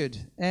disappeared,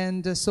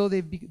 and so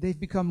they've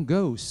become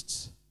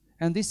ghosts.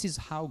 And this is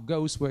how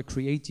ghosts were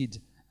created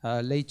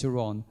later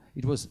on.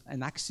 It was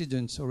an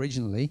accident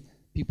originally.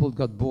 People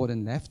got bored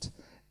and left,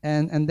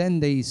 and then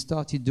they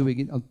started doing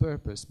it on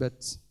purpose.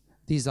 But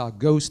these are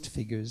ghost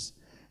figures,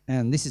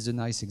 and this is a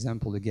nice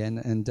example again,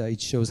 and it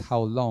shows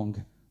how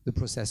long the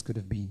process could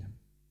have been.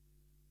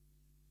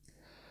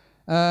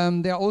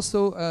 There are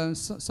also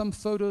some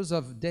photos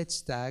of dead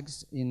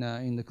stags in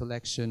the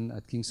collection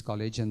at King's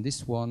College, and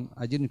this one,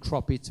 I didn't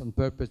crop it on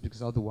purpose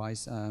because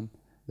otherwise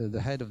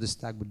the head of the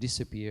stag would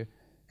disappear.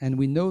 And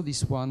we know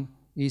this one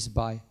is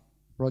by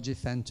Roger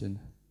Fenton,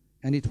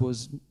 and it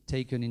was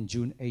taken in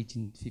June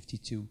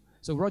 1852.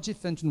 So Roger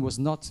Fenton was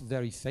not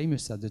very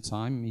famous at the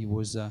time.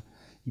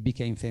 He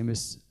became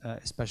famous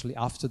especially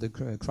after the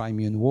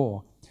Crimean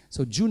War.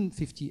 So June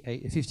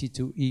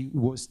 52, he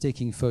was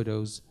taking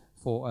photos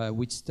for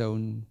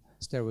Wheatstone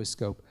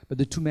stereoscope. But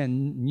the two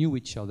men knew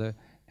each other,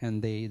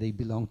 and they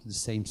belonged to the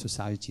same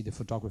society, the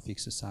Photographic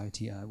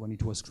Society, when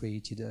it was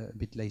created a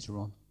bit later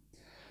on.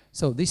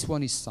 So this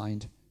one is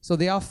signed. So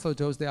there are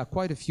photos, there are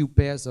quite a few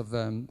pairs of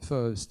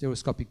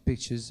stereoscopic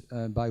pictures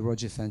by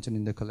Roger Fenton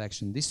in the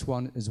collection. This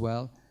one as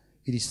well,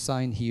 it is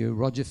signed here,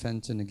 Roger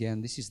Fenton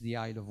again. This is the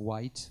Isle of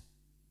Wight.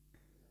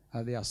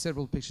 There are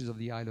several pictures of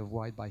the Isle of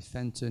Wight by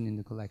Fenton in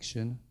the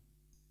collection.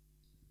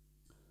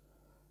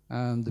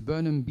 The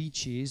Burnham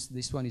Beaches,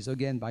 this one is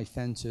again by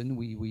Fenton.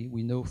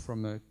 We know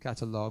from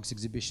catalogs,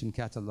 exhibition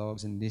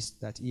catalogs and lists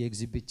that he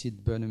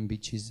exhibited Burnham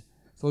Beaches,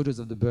 photos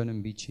of the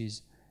Burnham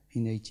Beaches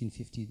in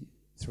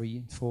 1853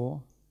 and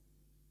 4.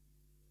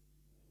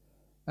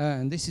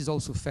 And this is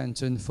also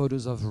Fenton,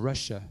 photos of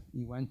Russia.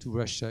 He went to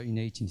Russia in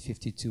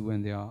 1852,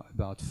 and there are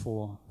about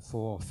four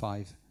or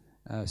five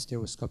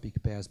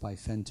stereoscopic pairs by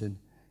Fenton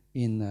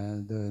in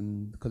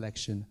the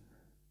collection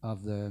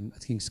of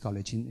at King's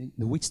College, in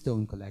the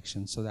Wheatstone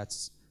collection. So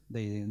that's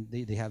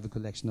they have a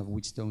collection of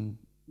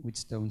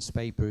Wheatstone's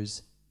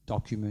papers,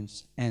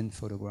 documents, and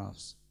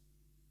photographs.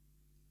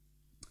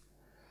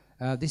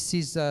 This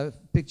is a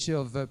picture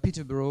of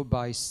Peterborough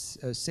by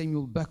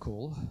Samuel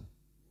Buckle,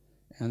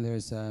 and there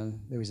is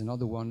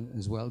another one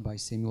as well by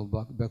Samuel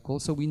Buckle.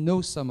 So we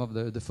know some of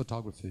the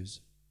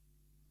photographers.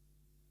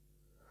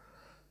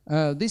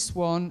 This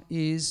one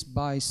is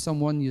by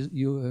someone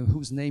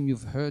whose name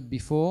you've heard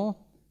before.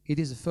 It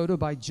is a photo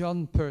by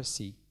John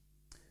Percy.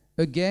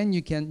 Again,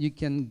 you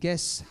can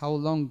guess how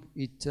long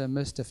it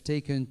must have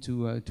taken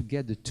to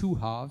get the two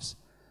halves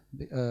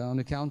on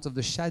account of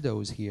the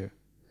shadows here.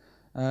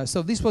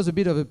 So this was a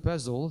bit of a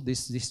puzzle,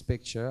 this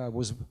picture.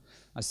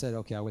 I said,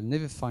 okay, I will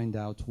never find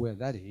out where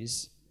that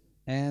is,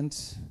 and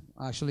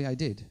actually I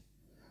did.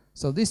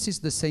 So this is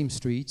the same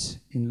street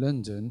in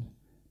London,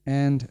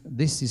 and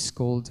this is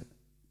called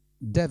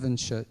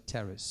Devonshire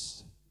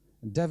Terrace.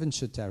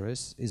 Devonshire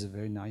Terrace is a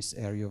very nice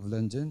area of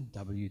London,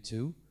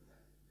 W2,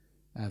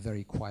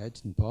 very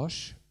quiet and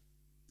posh.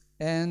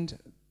 And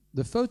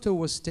the photo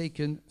was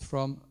taken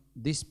from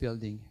this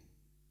building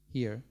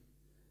here.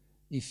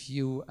 If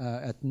you,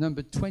 at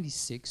number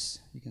 26,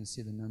 you can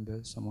see the number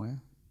somewhere.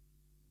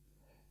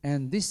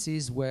 And this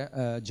is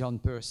where John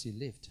Percy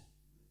lived.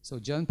 So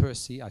John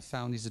Percy, I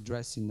found his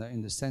address in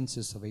the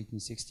census of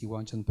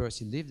 1861. John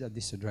Percy lived at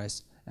this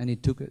address, and he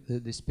took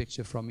this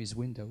picture from his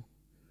window.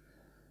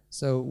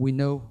 So we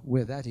know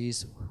where that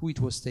is, who it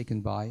was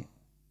taken by.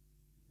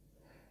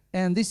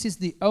 And this is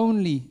the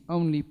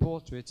only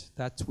portrait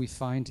that we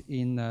find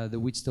in the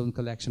Wheatstone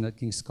collection at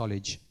King's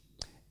College.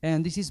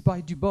 And this is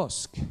by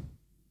Dubosc.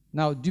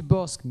 Now,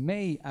 Dubosc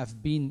may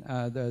have been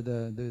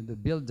the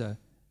builder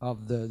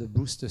of the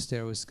Brewster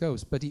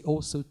stereoscopes, but he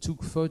also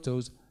took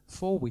photos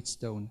for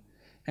Wheatstone.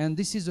 And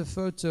this is a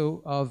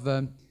photo of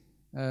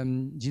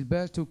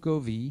Gilberto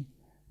Covi,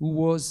 who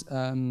was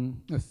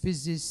a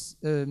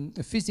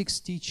physics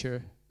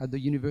teacher at the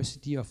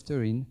University of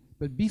Turin.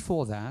 But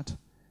before that,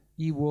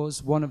 he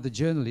was one of the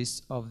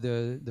journalists of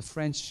the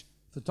French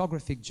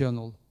photographic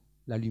journal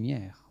La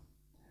Lumière.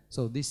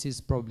 So this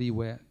is probably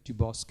where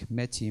Dubosc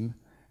met him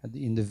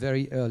in the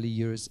very early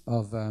years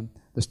of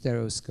the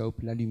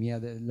stereoscope. La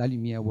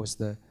Lumière was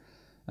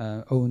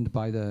owned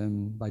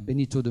by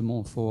Benito de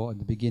Montfort at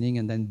the beginning,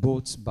 and then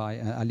bought by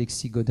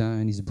Alexis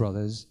Godin and his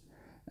brothers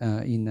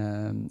at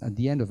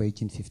the end of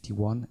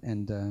 1851.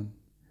 And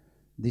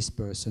this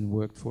person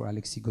worked for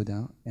Alexis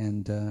Godin,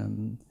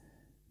 and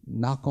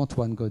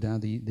Marc-Antoine Godin,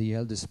 the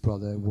eldest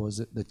brother,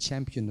 was the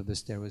champion of the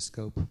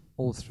stereoscope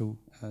all through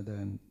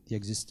the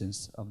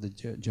existence of the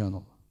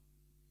journal.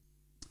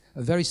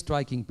 A very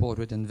striking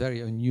portrait and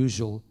very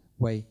unusual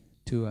way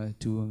to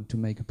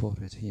make a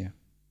portrait here.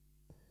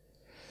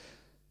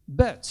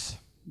 But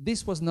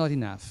this was not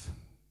enough.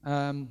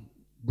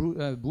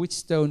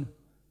 Wheatstone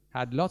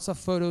had lots of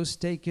photos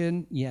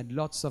taken, he had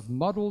lots of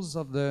models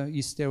of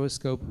his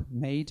stereoscope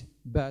made,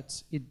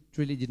 but it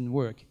really didn't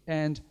work.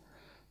 And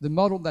the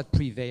model that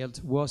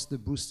prevailed was the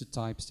booster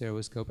type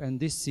stereoscope, and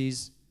this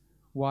is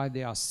why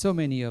there are so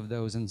many of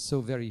those and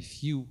so very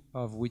few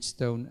of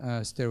Wheatstone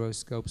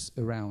stereoscopes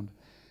around,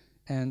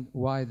 and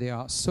why there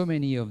are so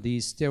many of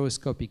these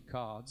stereoscopic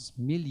cards.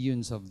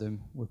 Millions of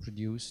them were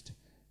produced,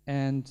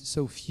 and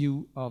so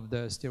few of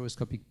the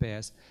stereoscopic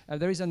pairs.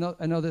 There is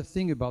another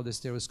thing about the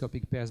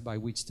stereoscopic pairs by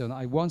Wheatstone.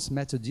 I once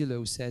met a dealer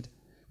who said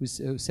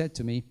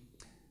to me,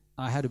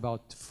 I had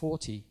about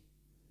 40,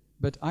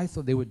 but I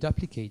thought they were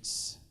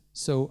duplicates.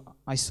 So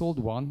I sold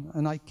one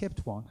and I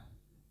kept one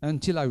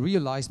until I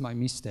realized my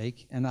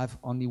mistake, and I've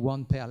only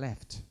one pair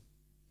left.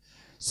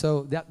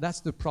 So that's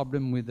the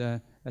problem with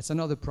that's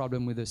another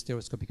problem with the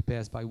stereoscopic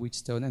pairs by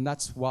Wheatstone, and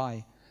that's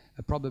why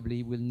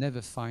probably we'll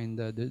never find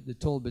the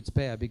Talbot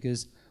pair,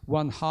 because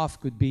one half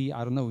could be,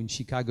 I don't know, in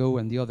Chicago,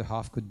 and the other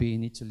half could be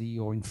in Italy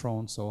or in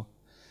France or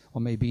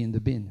maybe in the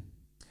bin.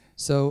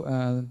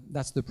 So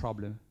that's the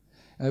problem.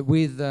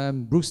 With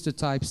Brewster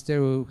type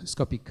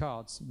stereoscopic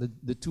cards,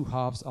 the two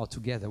halves are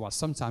together. Well,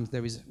 sometimes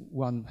there is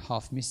one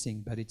half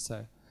missing, but it's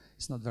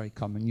not very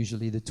common.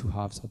 Usually the two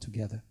halves are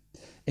together,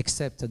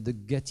 except at the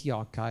Getty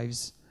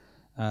archives,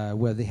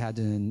 where they had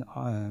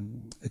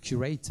a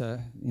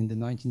curator in the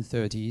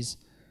 1930s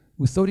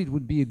who thought it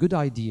would be a good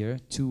idea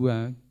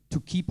to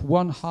keep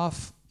one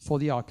half for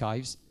the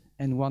archives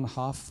and one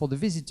half for the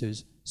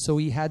visitors. So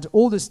he had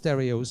all the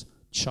stereos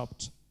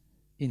chopped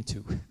in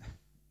two.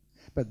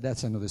 But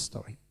that's another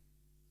story.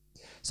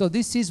 So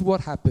this is what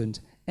happened,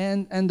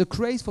 and the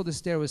craze for the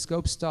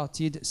stereoscope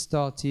started in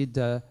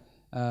the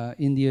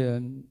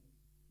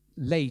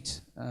mid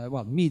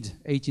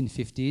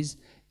 1850s,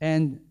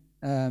 and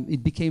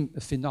it became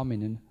a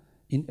phenomenon.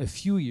 In a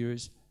few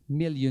years,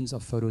 millions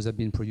of photos have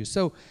been produced.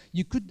 So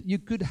you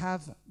could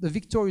have, the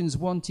Victorians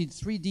wanted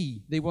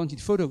 3D. They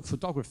wanted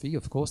photography,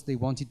 of course. They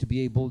wanted to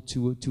be able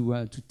to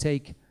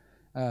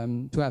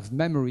have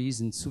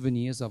memories and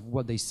souvenirs of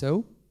what they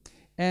saw.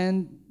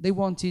 And they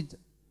wanted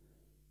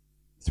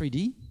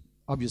 3D,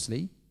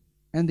 obviously,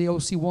 and they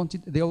also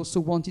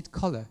wanted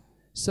color.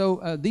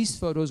 So these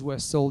photos were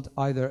sold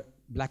either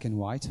black and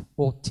white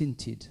or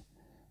tinted.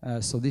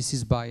 So this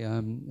is by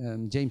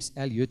James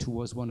Elliott, who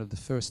was one of the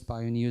first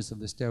pioneers of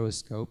the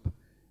stereoscope,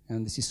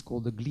 and this is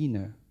called the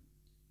Gleaner.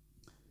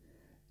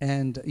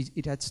 And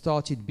it had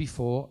started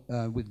before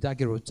with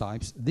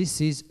daguerreotypes.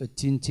 This is a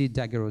tinted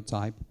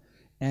daguerreotype,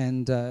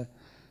 and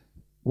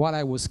while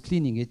I was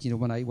cleaning it, you know,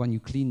 when you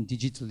clean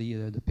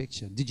digitally the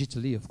picture,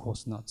 digitally, of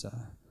course,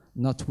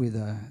 not with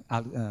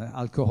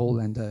alcohol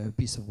and a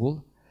piece of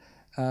wool.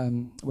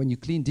 When you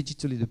clean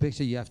digitally the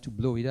picture, you have to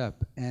blow it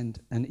up, and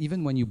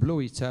even when you blow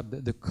it up,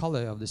 the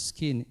color of the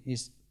skin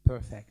is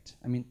perfect.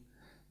 I mean,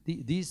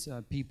 these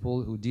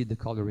people who did the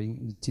coloring,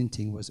 the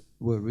tinting,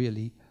 were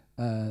really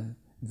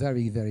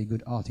very, very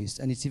good artists,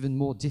 and it's even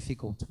more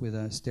difficult with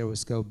a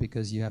stereoscope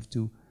because you have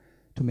to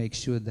make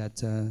sure that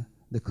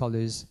the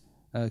colors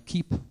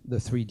keep the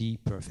 3D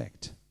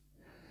perfect.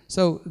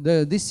 So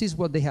this is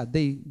what they had.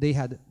 They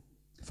had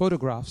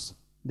photographs,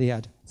 they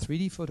had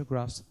 3D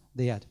photographs,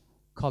 they had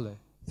color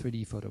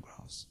 3D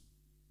photographs.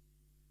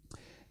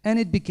 And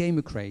it became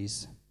a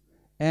craze.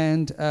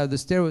 And the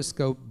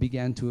stereoscope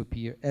began to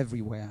appear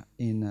everywhere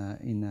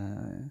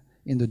in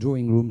the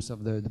drawing rooms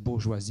of the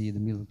bourgeoisie, the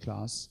middle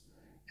class.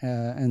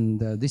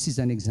 This is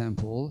an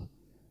example.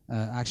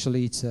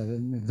 Actually, it's a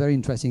very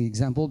interesting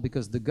example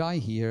because the guy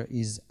here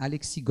is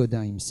Alexis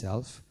Godin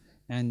himself,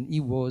 and he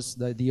was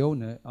the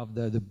owner of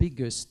the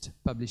biggest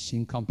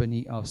publishing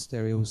company of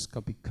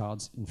stereoscopic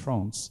cards in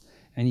France,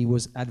 and he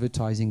was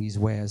advertising his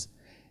wares.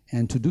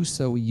 And to do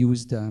so, he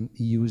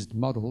used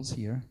models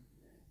here,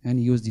 and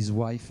he used his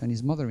wife and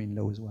his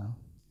mother-in-law as well.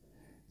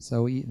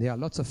 So there are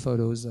lots of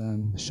photos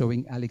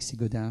showing Alexis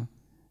Godin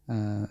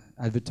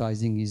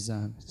advertising his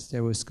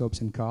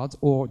stereoscopes and cards,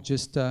 or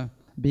just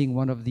being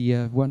one of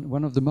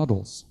the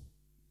models.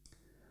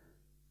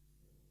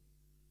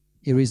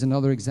 Here is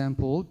another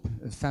example,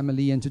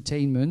 family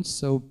entertainment.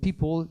 So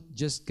people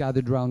just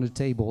gathered around a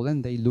table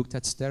and they looked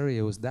at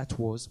stereos. That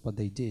was what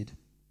they did.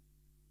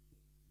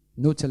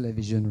 No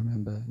television,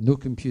 remember, no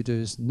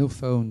computers, no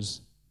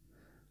phones.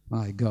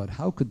 My God,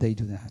 how could they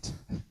do that?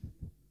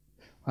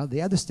 Well, they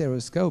had a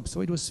stereoscope,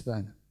 so it was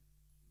fun.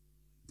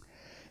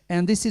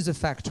 And this is a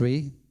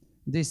factory.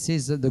 This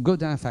is the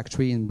Godin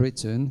factory in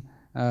Britain.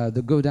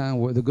 The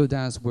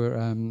Godins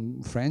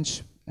were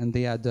French, and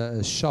they had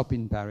a shop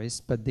in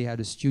Paris, but they had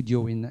a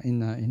studio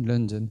in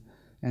London,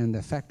 and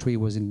the factory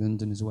was in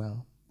London as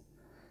well.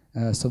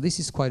 So this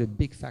is quite a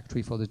big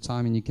factory for the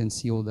time, and you can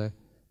see all the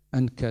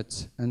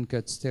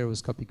uncut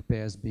stereoscopic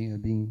pairs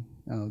being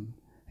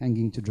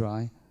hanging to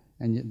dry,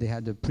 and they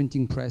had a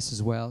printing press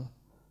as well.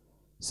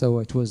 So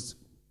it was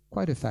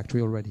quite a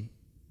factory already.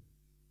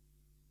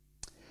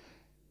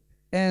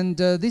 And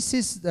this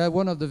is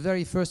one of the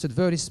very first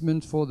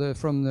advertisements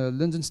from the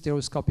London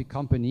Stereoscopic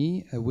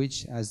Company,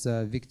 which, as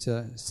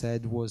Victor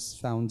said, was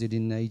founded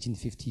in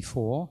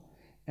 1854.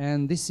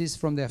 And this is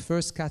from their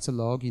first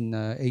catalogue in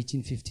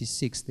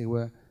 1856. They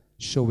were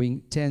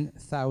showing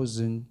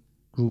 10,000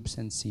 groups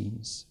and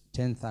scenes.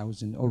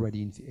 10,000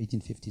 already in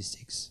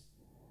 1856.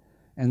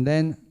 And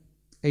then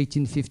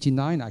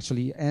 1859,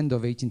 actually end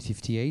of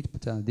 1858,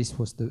 but this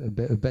was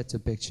a better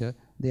picture.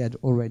 They had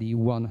already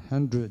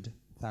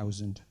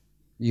 100,000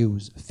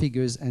 views,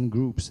 figures and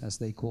groups as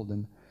they call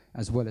them,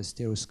 as well as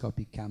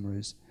stereoscopic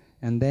cameras.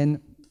 And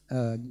then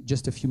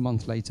just a few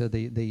months later,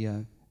 they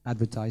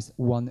advertised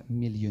 1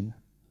 million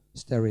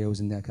stereos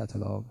in their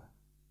catalog.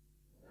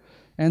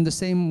 And the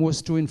same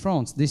was true in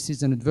France. This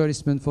is an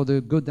advertisement for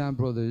the Godin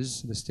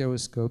brothers, the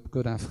stereoscope,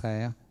 Godin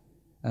Frères.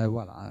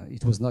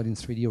 It was not in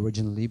 3D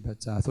originally,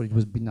 but I thought it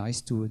would be nice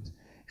to.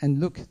 And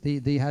look,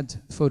 they had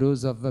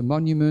photos of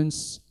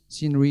monuments,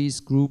 sceneries,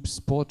 groups,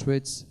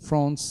 portraits,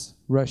 France,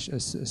 Russia,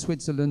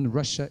 Switzerland,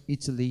 Russia,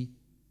 Italy,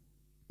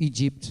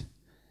 Egypt,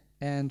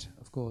 and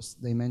of course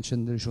they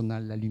mentioned the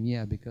journal La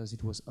Lumière because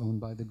it was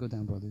owned by the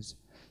Godin brothers.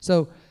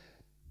 So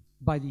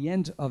by the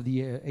end of the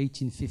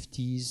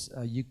 1850s,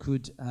 you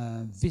could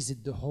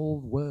visit the whole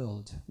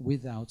world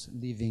without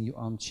leaving your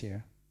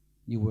armchair.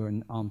 You were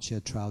an armchair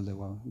traveler.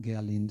 Well,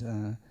 Gerlind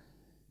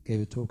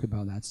gave a talk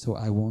about that, so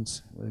I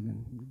won't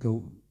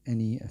go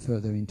any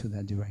further into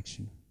that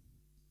direction.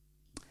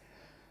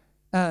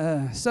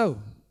 So,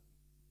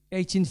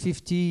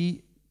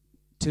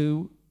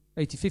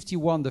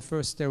 1851, the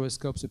first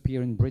stereoscopes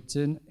appear in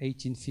Britain.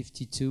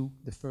 1852,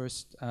 the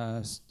first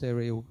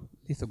stereo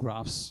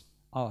lithographs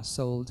are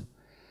sold.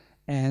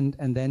 And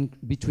then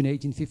between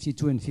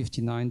 1852 and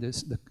 59,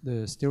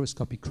 the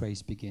stereoscopic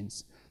craze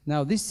begins.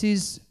 Now this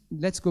is,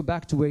 let's go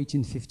back to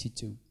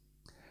 1852.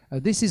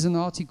 This is an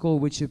article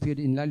which appeared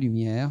in La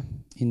Lumière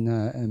in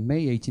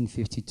May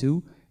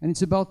 1852, and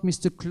it's about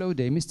Mr.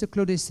 Claudet. Mr.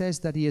 Claudet says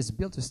that he has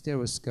built a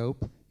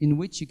stereoscope in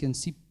which you can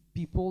see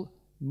people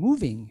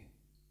moving.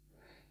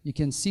 You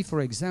can see,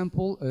 for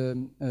example, a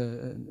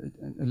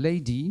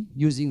lady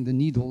using the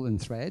needle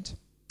and thread,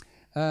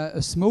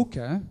 a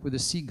smoker with a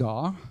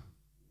cigar,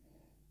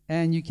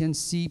 and you can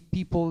see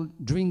people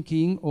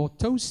drinking or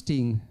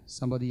toasting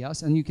somebody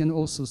else, and you can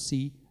also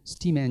see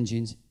steam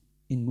engines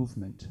in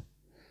movement.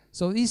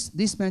 So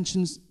this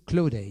mentions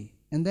Claudet.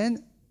 And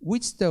then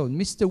Wheatstone.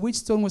 Mr.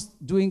 Wheatstone was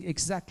doing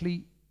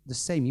exactly the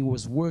same. He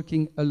was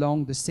working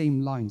along the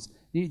same lines.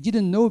 He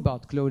didn't know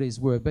about Claudet's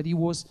work, but he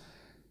was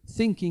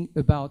thinking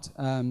about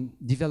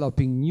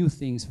developing new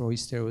things for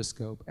his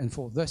stereoscope and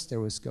for the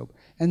stereoscope.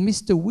 And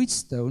Mr.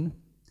 Wheatstone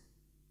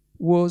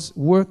was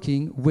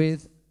working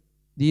with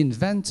the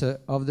inventor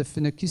of the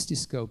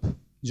phenakistoscope,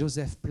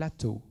 Joseph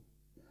Plateau.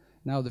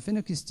 Now, the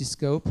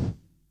phenakistoscope,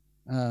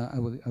 I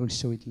will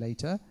show it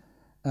later,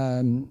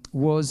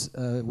 was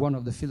one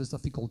of the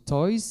philosophical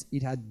toys.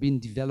 It had been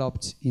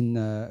developed in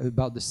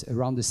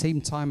around the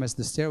same time as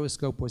the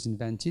stereoscope was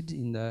invented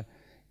in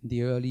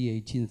the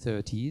early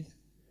 1830s.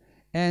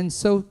 And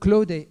so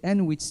Claudet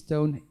and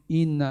Wheatstone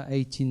in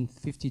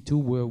 1852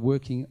 were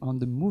working on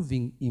the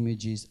moving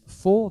images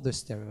for the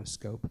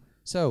stereoscope.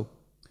 So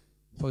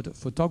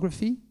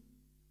photography,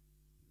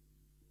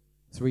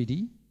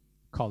 3D,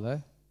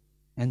 color,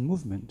 and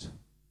movement.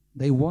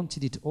 They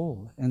wanted it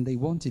all, and they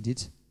wanted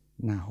it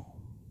now.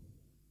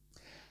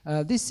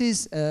 This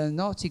is an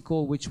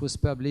article which was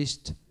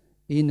published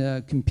in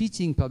a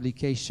competing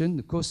publication,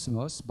 the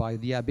Cosmos, by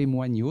the Abbé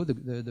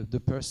Moignot, the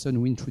person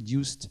who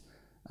introduced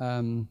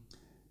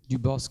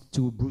Dubosc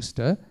to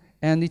Brewster,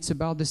 and it's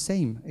about the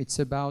same. It's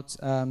about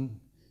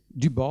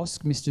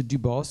Dubosc, Mr.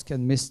 Dubosc,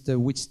 and Mr.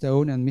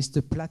 Wheatstone, and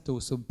Mr. Plateau.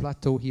 So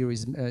Plateau here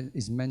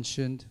is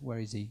mentioned. Where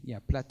is he? Yeah,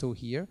 Plateau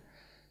here.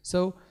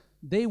 So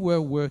they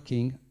were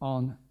working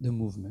on the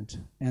movement,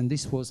 and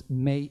this was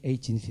May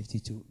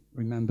 1852.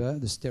 Remember,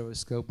 the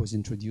stereoscope was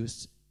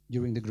introduced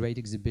during the Great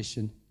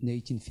Exhibition in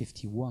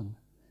 1851,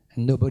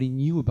 and nobody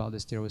knew about the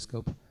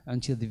stereoscope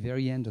until the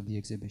very end of the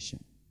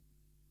exhibition.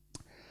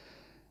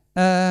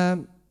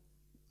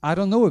 I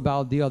don't know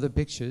about the other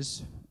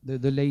pictures,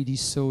 the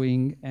ladies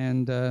sewing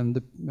and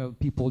the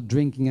people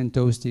drinking and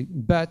toasting,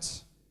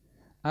 but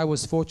I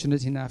was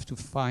fortunate enough to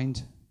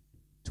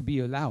be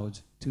allowed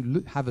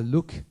to have a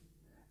look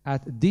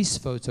at this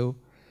photo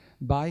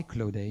by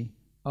Claudet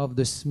of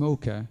the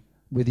smoker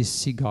with his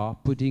cigar,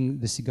 putting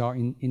the cigar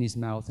in his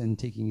mouth and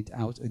taking it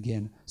out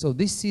again. So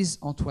this is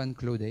Antoine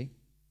Claudet,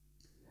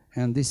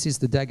 and this is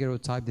the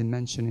daguerreotype they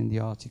mention in the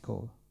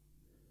article.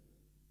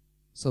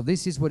 So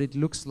this is what it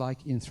looks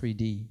like in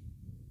 3D.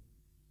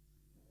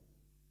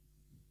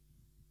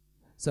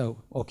 So,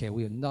 okay,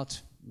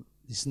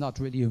 it's not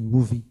really a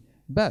movie,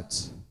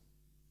 but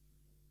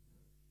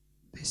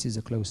this is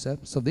a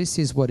close-up. So this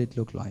is what it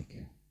looked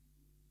like.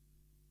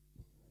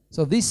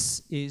 So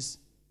this is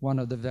one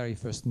of the very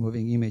first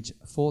moving image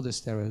for the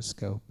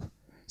stereoscope.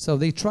 So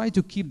they tried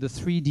to keep the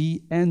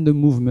 3D and the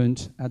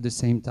movement at the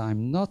same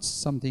time, not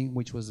something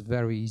which was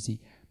very easy.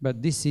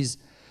 But this is,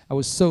 I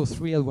was so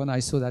thrilled when I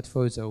saw that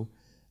photo.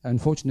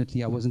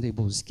 Unfortunately, I wasn't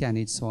able to scan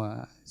it,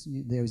 so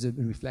there is a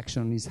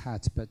reflection on his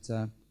hat, but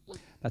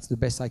that's the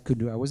best I could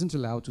do. I wasn't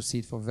allowed to see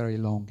it for very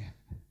long,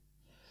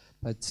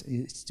 but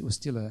it was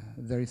still a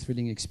very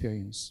thrilling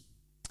experience.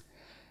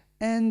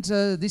 And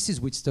this is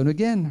Wheatstone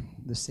again,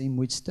 the same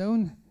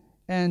Wheatstone.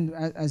 And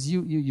as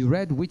you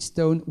read,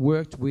 Wheatstone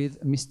worked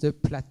with Mr.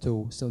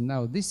 Plateau. So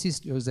now this is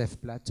Joseph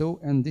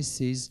Plateau, and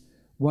this is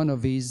one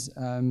of his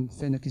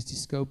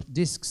phenakistoscope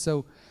discs.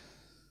 So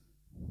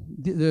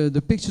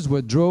the pictures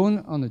were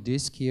drawn on a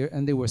disc here,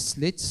 and there were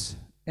slits,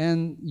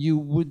 and you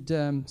would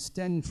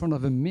stand in front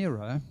of a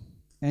mirror,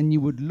 and you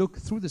would look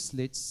through the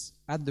slits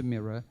at the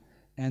mirror,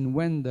 and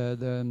when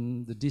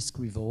the disc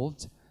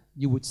revolved,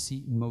 you would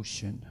see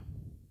motion.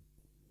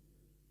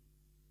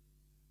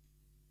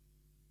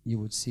 You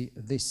would see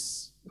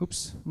this.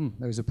 Oops,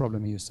 there is a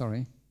problem here,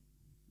 sorry.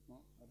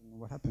 I don't know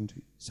what happened.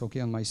 It's okay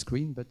on my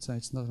screen, but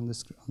it's not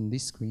on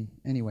this screen.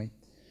 Anyway,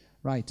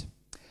 right.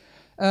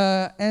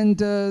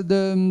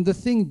 The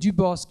thing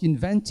Dubosc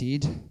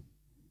invented,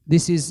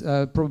 this is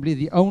probably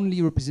the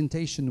only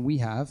representation we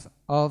have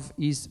of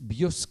his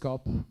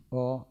bioscope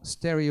or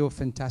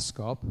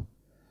stereophantascope.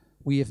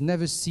 We have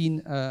never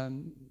seen a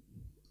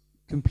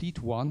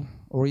complete one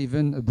or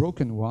even a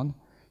broken one.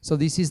 So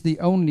this is the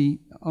only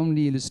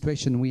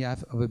illustration we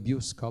have of a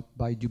bioscope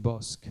by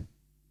Dubosc.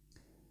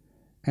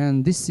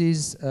 And this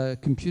is a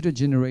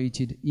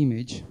computer-generated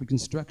image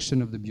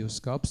reconstruction of the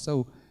bioscope.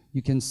 So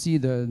you can see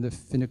the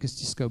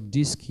phenakistoscope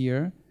disc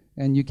here,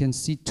 and you can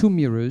see two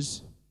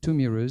mirrors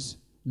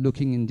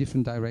looking in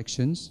different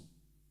directions.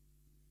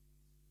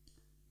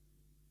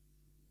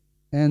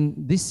 And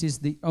this is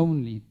the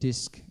only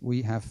disc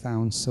we have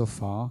found so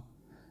far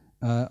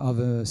of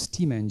a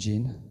steam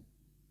engine.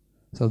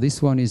 So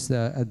this one is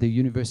at the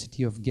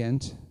University of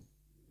Ghent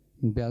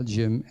in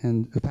Belgium,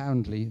 and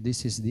apparently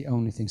this is the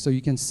only thing. So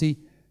you can see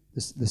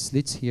the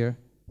slits here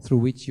through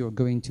which you're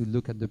going to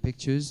look at the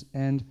pictures,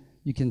 and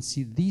you can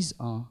see these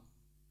are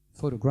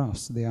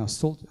photographs. They are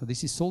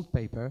this is salt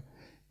paper,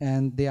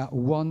 and they are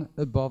one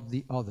above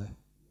the other.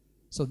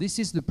 So this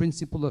is the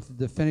principle of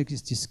the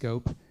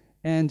phenakistoscope,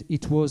 and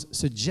it was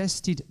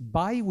suggested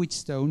by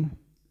Wheatstone,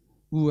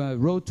 who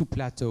wrote to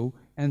Plateau,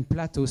 and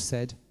Plateau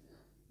said,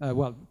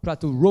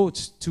 Plateau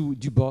wrote to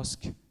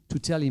Dubosc to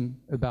tell him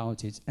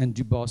about it, and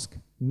Dubosc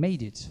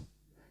made it.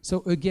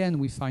 So again,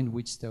 we find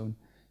Wheatstone.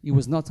 He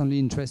was not only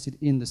interested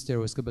in the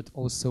stereoscope, but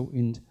also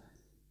in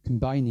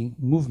combining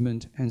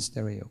movement and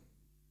stereo.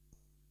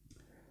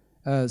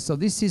 So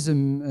this is a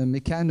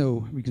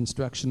mechano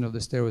reconstruction of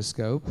the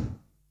stereoscope,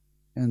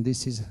 and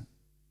this is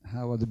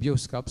how the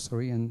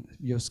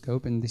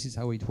bioscope, and this is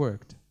how it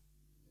worked.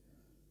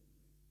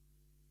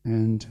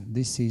 And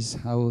this is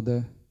how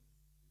the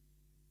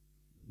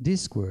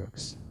disc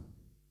works.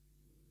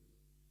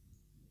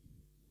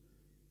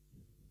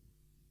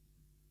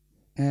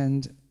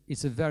 And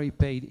it's a very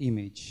paid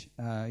image.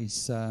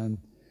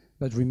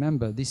 But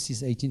remember, this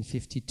is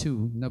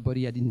 1852.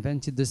 Nobody had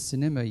invented the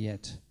cinema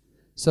yet.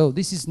 So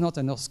this is not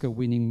an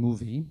Oscar-winning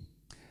movie.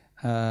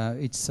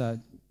 It's a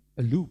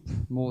loop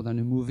more than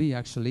a movie,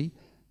 actually.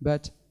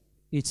 But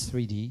it's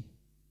 3D.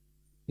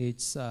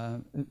 It's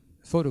a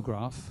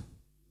photograph,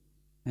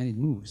 and it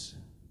moves.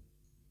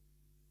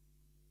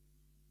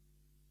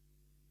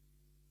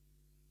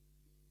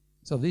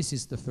 So this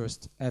is the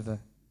first ever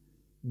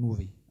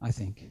movie, I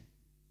think.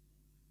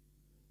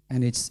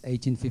 And it's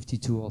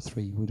 1852 or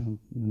 3. We're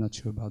not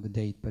sure about the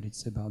date, but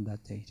it's about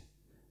that date.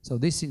 So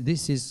this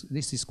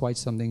is quite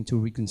something to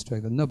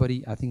reconstruct.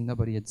 I think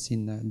nobody had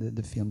seen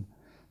the film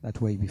that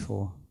way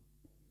before.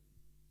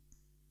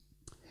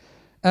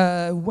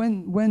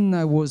 When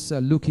I was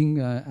looking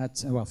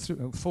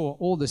for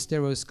all the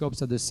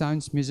stereoscopes at the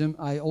Science Museum,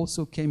 I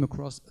also came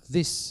across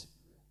this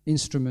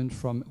instrument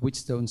from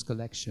Wheatstone's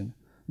collection.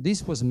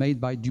 This was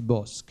made by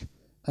Dubosc.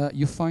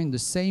 You find the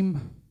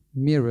same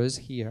mirrors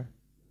here,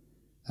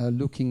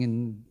 looking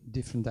in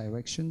different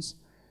directions.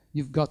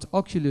 You've got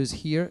oculars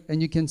here,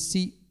 and you can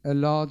see a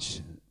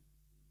large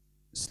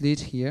slit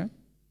here.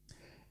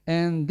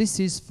 And this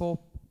is for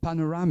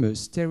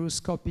panoramas,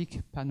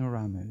 stereoscopic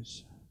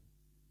panoramas.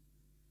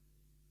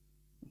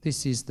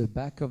 This is the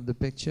back of the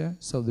picture,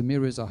 so the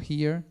mirrors are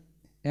here.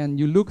 And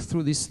you look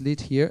through this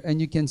slit here, and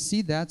you can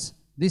see that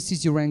this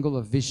is your angle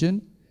of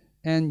vision,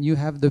 and you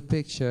have the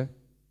picture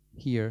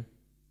here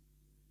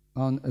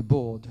on a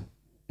board.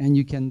 And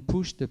you can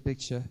push the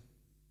picture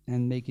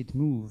and make it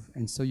move.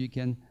 And so you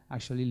can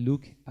actually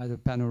look at a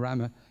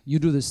panorama. You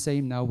do the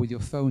same now with your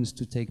phones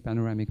to take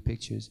panoramic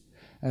pictures.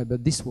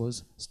 But this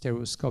was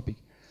stereoscopic.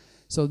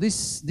 So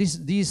this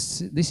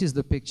is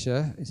the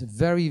picture. It's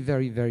very,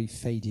 very, very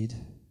faded,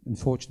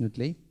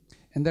 unfortunately.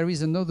 And there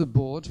is another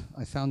board.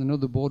 I found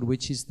another board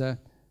which is the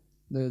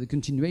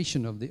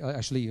continuation of the,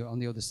 actually on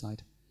the other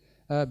side.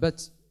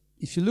 But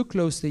if you look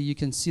closely, you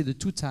can see the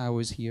two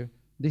towers here.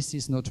 This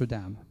is Notre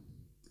Dame.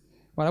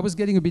 Well, I was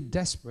getting a bit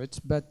desperate,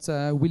 but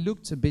we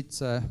looked a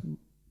bit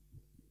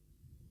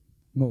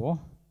more,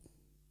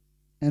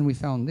 and we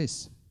found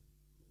this.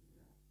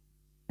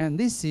 And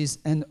this is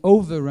an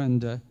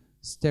over-under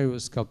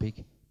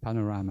stereoscopic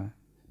panorama.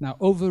 Now,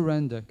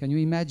 over-under, can you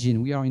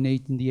imagine? We are in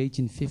the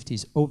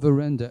 1850s.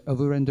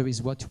 Over-under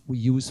is what we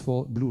use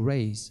for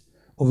Blu-rays.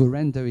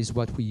 Over-render is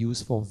what we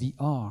use for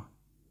VR.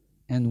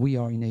 And we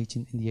are in the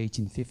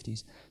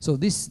 1850s. So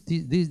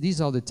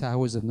these are the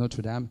towers of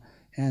Notre Dame.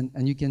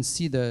 and you can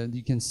see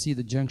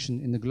the junction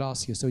in the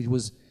glass here. So it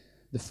was,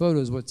 the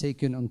photos were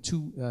taken on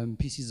two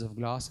pieces of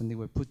glass and they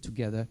were put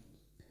together.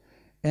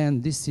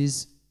 And this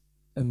is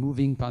a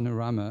moving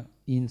panorama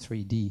in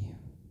 3D.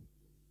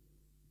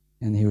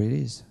 And here it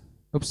is.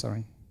 Oops,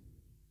 sorry.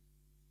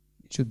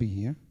 It should be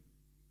here.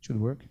 It should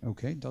work.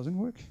 Okay, it doesn't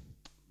work.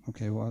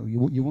 Okay, well,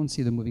 you won't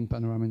see the moving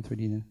panorama in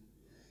 3D then,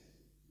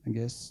 I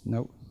guess.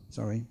 No,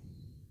 sorry.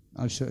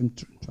 I'll show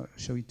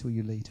it to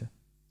you later.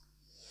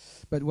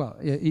 But well,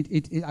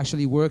 it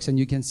actually works, and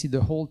you can see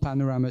the whole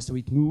panorama, so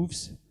it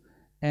moves,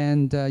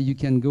 and you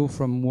can go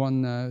from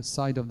one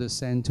side of the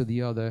sand to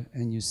the other,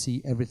 and you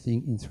see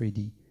everything in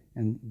 3D.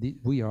 And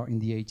we are in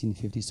the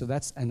 1850s, so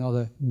that's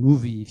another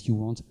movie if you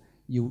want.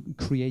 You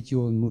create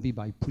your own movie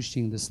by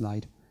pushing the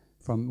slide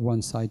from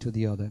one side to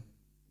the other.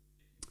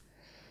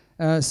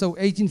 So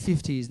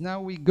 1850s.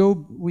 Now we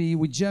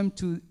jump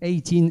to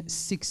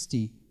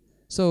 1860.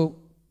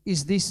 So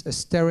is this a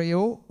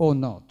stereo or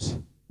not?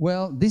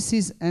 Well, this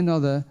is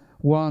another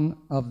one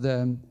of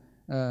the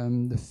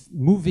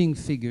moving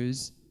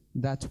figures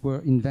that were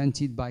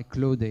invented by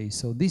Claude.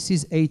 So this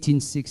is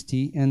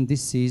 1860, and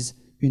this is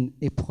une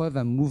épreuve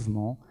à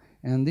mouvement,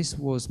 and this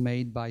was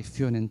made by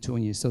Furn and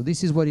Tournier. So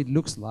this is what it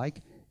looks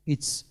like.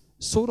 It's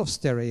sort of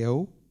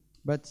stereo,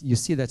 but you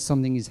see that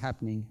something is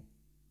happening.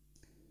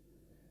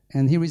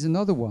 And here is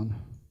another one,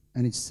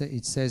 and it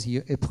says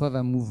here, épreuve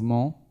à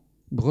mouvement,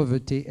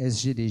 breveté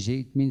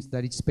SGDG. It means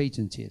that it's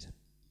patented.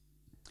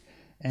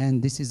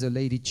 And this is a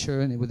lady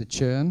with a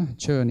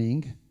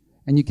churning,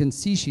 and you can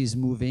see she's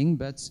moving,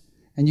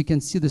 and you can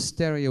see the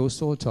stereo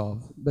sort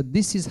of, but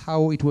this is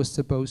how it was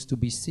supposed to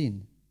be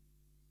seen.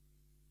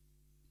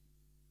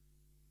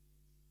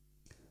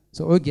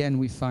 So again,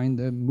 we find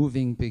the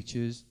moving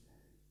pictures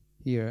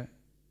here,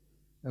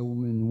 a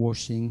woman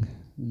washing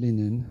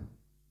linen,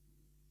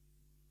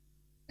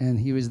 and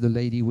here is the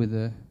lady with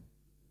a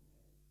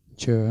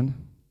churn.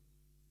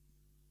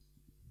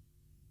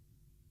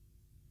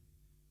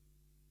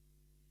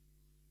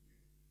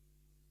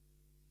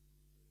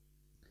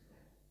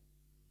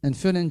 And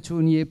Furn and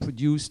Tournier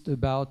produced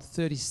about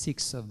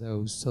 36 of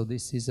those. So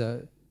this is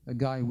a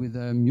guy with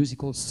a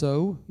musical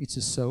saw. It's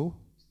a saw.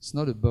 It's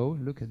not a bow.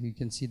 Look, you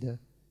can see the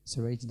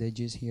serrated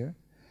edges here.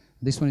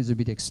 This one is a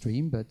bit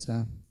extreme, but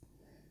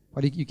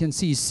you can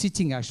see he's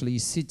sitting. Actually,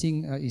 he's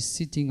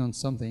sitting on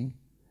something,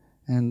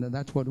 and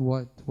that's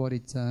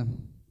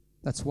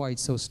that's why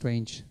it's so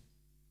strange.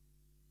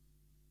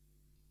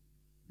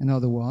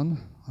 Another one.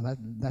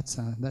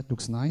 That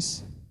looks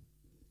nice.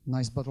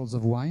 Nice bottles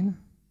of wine.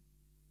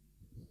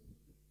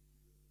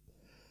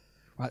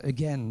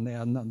 Again, they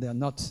are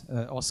not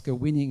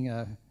Oscar-winning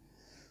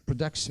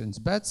productions,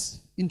 but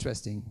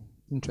interesting.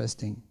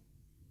 And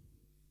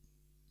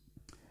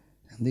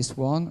this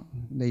one,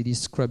 lady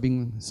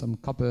scrubbing some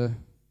copper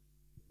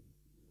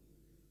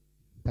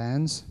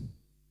pans.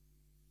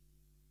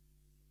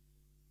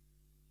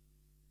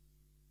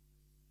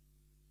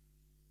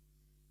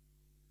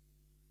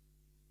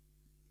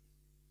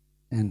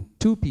 And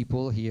two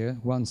people here,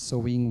 one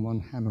sewing, one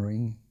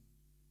hammering.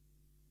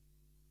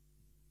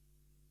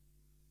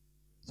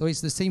 So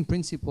it's the same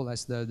principle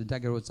as the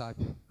daguerreotype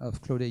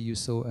of Claude you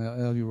saw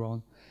earlier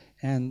on.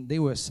 And they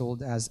were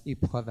sold as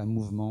épreuve à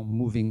mouvement,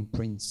 moving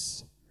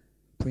prints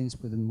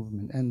with a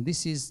movement. And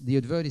this is the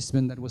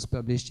advertisement that was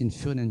published in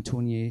Furn and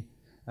Tournier,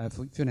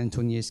 Furn and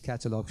Tournier's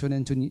catalog. Furn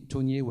and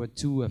Tournier were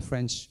two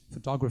French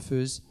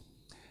photographers.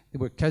 They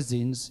were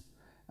cousins.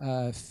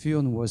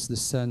 Furn was the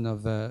son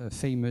of a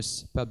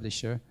famous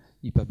publisher.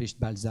 He published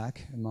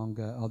Balzac, among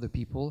other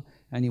people.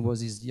 And he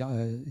was his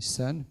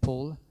son,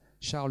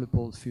 Charles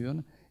Paul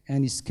Furn,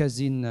 and his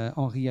cousin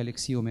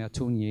Henri-Alexis Omer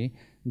Tournier.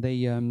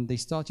 They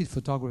started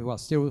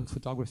stereo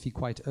photography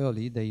quite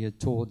early. They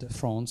toured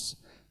France.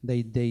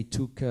 They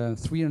took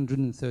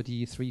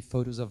 333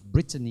 photos of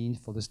Brittany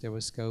for the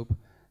stereoscope.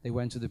 They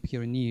went to the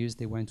Pyrenees.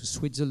 They went to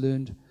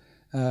Switzerland,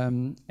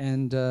 and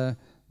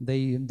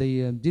they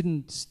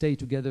didn't stay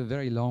together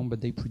very long, but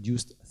they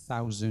produced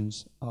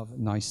thousands of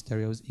nice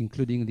stereos,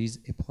 including these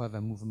épreuves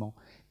à mouvement.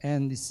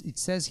 And it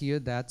says here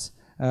that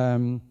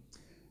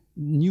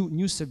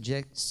new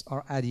subjects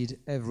are added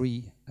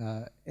every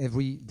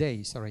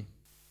day.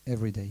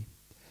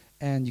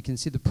 And you can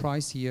see the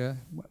price here: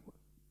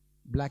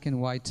 black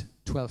and white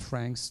 12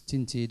 francs,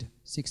 tinted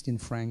 16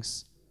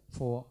 francs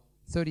for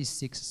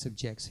 36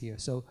 subjects here.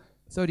 So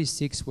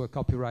 36 were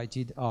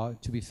copyrighted, are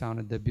to be found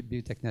at the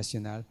Bibliothèque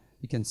Nationale.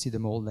 You can see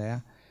them all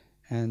there,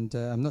 and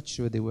I'm not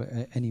sure there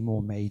were any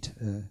more made,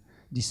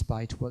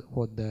 despite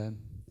what the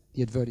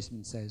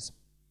advertisement says.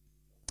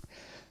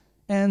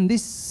 And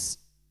this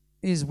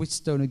is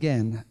Wheatstone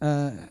again.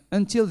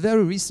 Until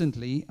very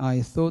recently,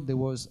 I thought there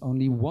was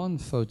only one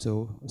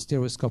photo, a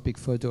stereoscopic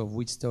photo of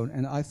Wheatstone,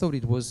 and I thought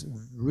it was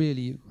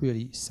really,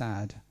 really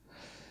sad.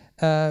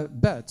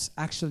 But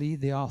actually,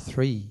 there are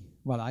three.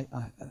 Well,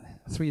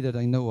 three that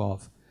I know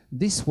of.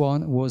 This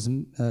one was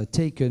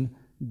taken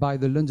by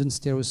the London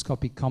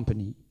Stereoscopic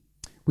Company.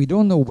 We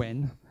don't know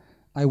when.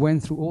 I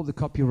went through all the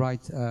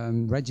copyright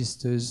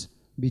registers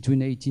between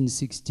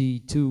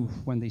 1862,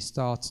 when they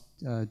start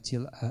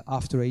till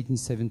after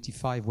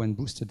 1875 when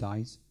Bruce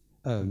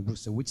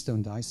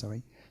Wheatstone dies,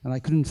 sorry, and I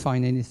couldn't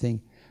find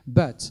anything.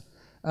 But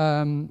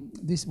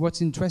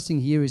what's interesting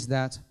here is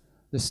that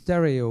the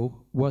stereo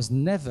was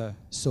never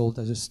sold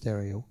as a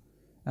stereo.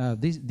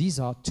 These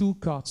are two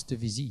cartes de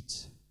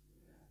visite.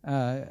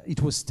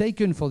 It was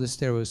taken for the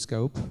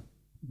stereoscope,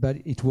 but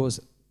it was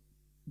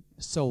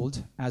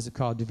sold as a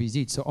carte de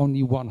visite, so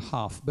only one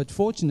half. But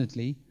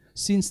fortunately,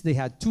 since they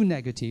had two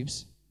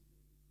negatives,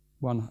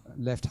 one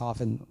left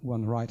half and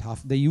one right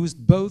half, they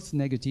used both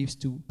negatives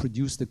to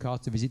produce the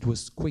carte de visite. It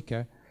was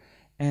quicker,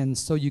 and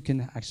so you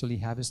can actually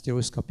have a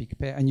stereoscopic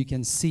pair, and you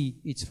can see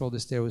it's for the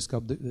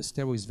stereoscope. The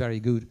stereo is very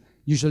good.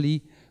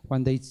 Usually,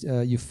 when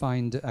you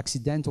find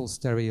accidental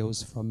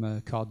stereos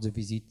from carte de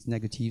visite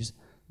negatives,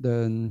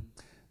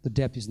 the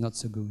depth is not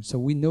so good. So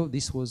we know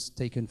this was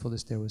taken for the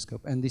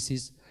stereoscope, and this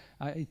is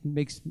it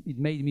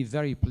made me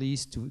very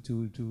pleased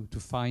to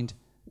find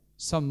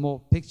some more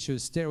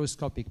pictures,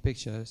 stereoscopic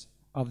pictures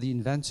of the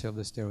inventor of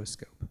the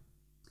stereoscope.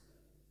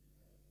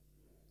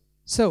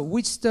 So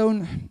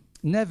Wheatstone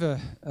never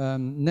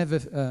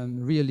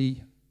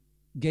really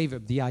gave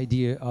up the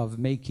idea of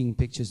making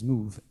pictures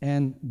move,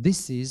 and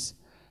this is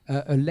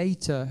a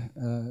later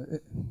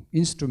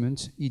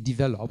instrument he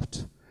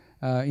developed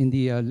in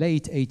the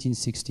late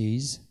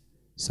 1860s,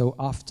 so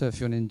after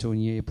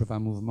Fiorentogne Prova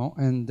Mouvement,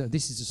 and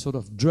this is a sort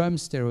of drum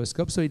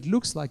stereoscope, so it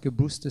looks like a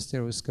Brewster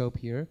stereoscope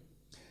here.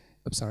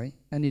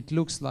 And it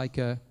looks like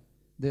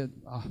the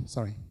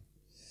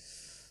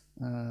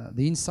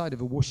inside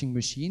of a washing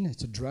machine.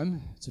 It's a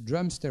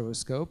drum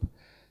stereoscope.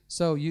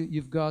 So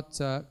you've got,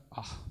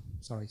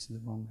 it's the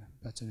wrong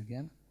button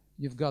again.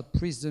 You've got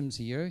prisms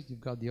here, you've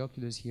got the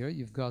oculars here,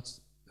 you've got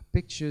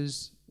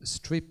pictures, a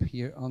strip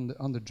here on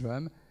the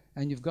drum,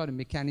 and you've got a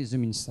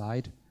mechanism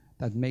inside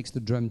that makes the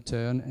drum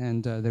turn,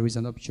 and there is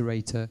an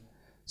obturator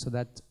so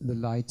that the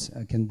light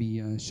can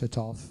be shut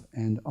off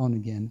and on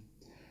again.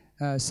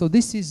 So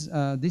this is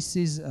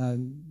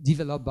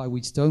developed by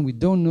Wheatstone. We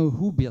don't know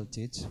who built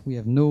it. We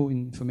have no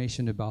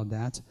information about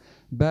that.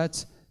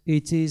 But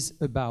it is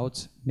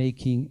about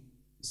making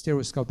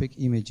stereoscopic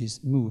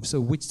images move.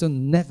 So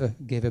Wheatstone never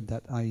gave up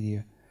that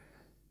idea.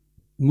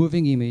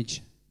 Moving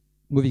images,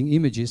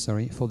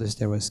 for the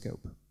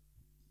stereoscope.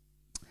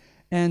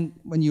 And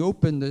when you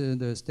open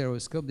the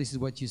stereoscope, this is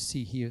what you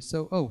see here.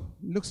 So,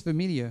 looks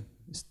familiar.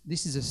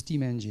 This is a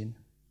steam engine.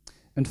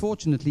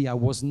 Unfortunately, I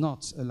was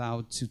not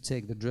allowed to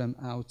take the drum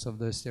out of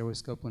the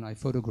stereoscope when I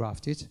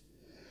photographed it.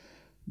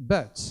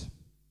 But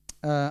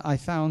I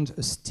found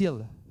a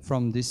still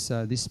from this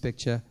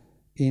picture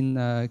in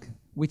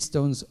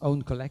Wheatstone's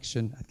own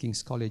collection at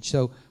King's College.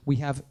 So we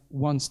have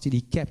one still,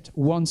 he kept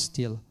one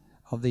still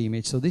of the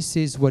image. So this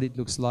is what it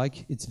looks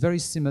like. It's very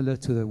similar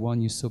to the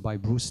one you saw by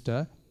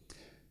Brewster,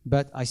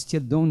 but I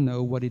still don't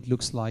know what it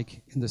looks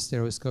like in the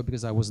stereoscope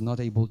because I was not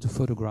able to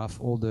photograph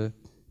all the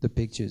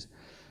pictures.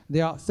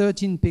 There are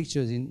 13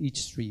 pictures in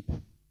each strip,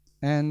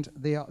 and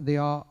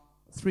there are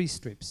 3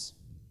 strips.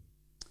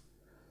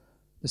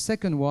 The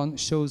second one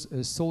shows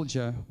a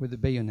soldier with a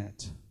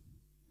bayonet.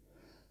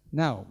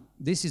 Now,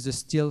 this is a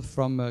still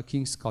from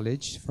King's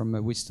College, from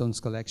Wheatstone's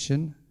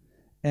collection,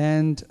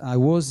 and I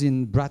was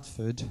in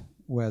Bradford,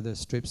 where the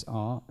strips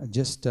are,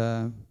 just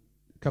a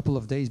couple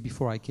of days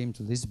before I came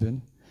to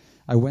Lisbon.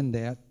 I went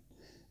there.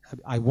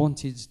 I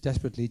wanted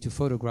desperately to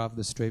photograph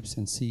the strips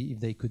and see if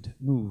they could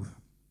move.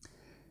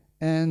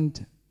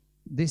 And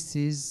this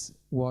is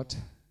what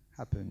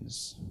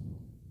happens.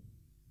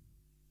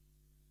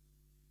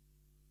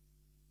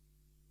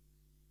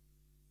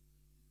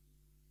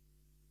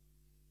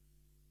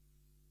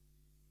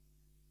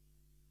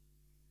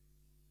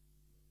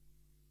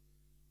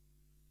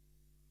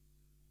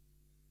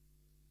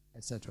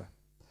 Etc.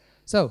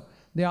 So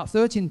there are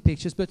 13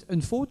 pictures, but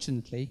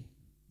unfortunately,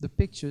 the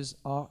pictures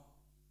are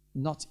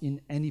not in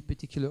any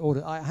particular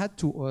order. I had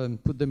to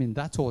put them in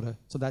that order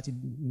so that it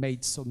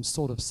made some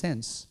sort of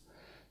sense.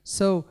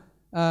 So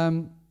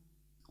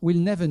we'll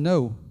never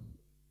know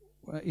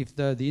if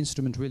the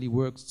instrument really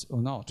works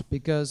or not,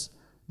 because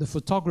the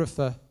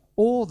photographer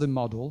or the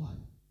model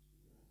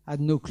had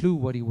no clue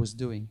what he was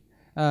doing.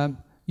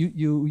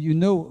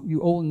 You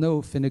all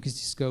know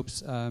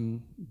phenocystoscopes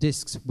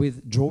discs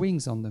with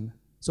drawings on them.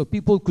 So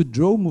people could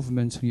draw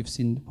movements. You've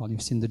seen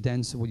the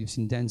dance, you've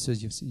seen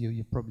dancers,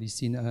 you've probably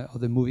seen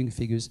other moving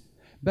figures.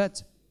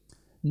 But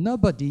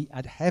nobody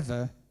had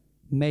ever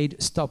made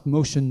stop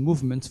motion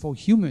movements for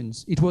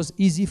humans. It was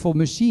easy for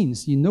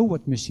machines. You know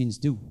what machines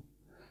do.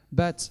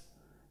 But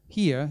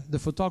here, the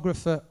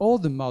photographer or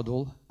the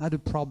model had a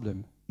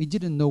problem. He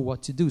didn't know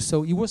what to do.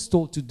 So he was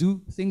told to do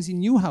things he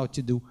knew how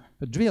to do,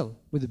 a drill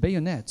with a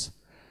bayonet.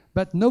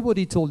 But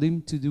nobody told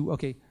him to do,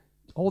 okay,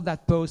 hold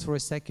that pose for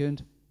a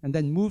second, and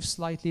then move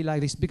slightly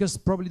like this, because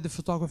probably the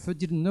photographer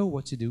didn't know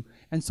what to do.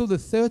 And so the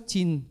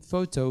 13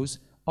 photos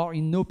are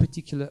in no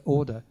particular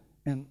order.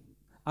 And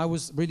I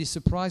was really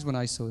surprised when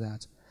I saw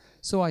that.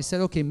 So I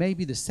said, okay,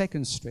 maybe the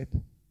second strip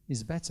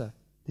is better.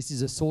 This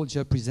is a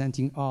soldier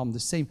presenting arm, the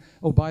same.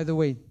 Oh, by the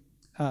way,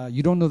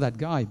 you don't know that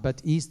guy,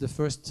 but he's the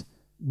first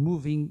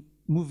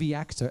movie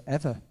actor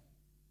ever.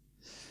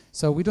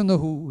 So we don't know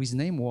who his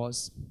name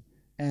was.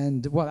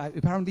 And, well,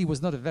 apparently he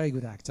was not a very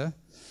good actor.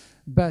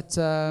 But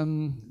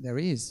there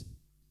he is.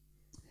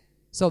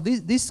 So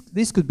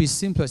this could be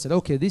simpler. I said,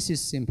 okay, this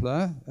is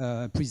simpler.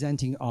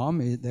 Presenting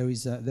arm, there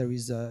is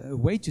a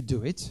way to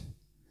do it.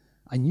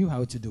 I knew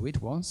how to do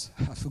it once.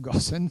 I've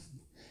forgotten.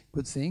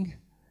 Good thing.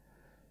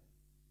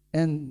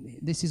 And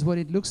this is what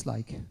it looks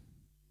like.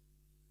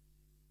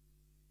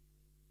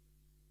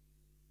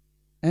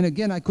 And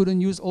again, I couldn't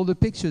use all the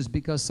pictures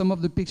because some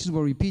of the pictures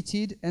were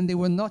repeated and they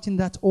were not in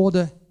that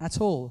order at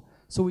all.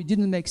 So it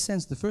didn't make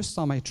sense. The first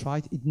time I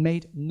tried, it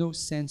made no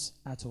sense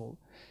at all.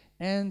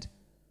 And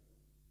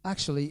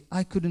actually,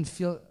 I could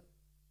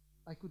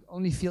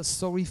only feel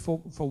sorry for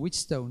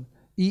Wheatstone.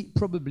 He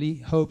probably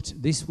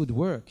hoped this would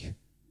work.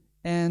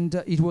 And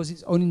it was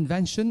his own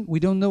invention. We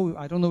don't know,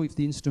 I don't know if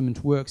the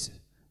instrument works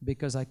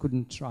because I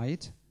couldn't try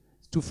it.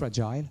 It's too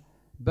fragile.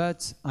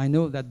 But I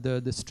know that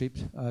the strip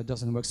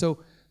doesn't work. So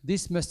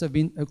this must have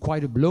been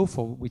quite a blow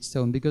for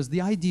Wheatstone because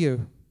the idea,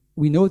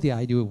 we know the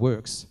idea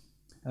works.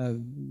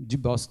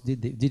 Dubos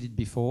did it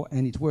before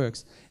and it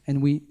works.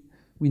 And we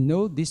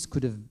know this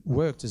could have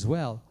worked as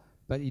well,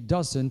 but it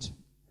doesn't.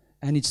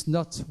 And it's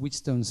not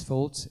Wheatstone's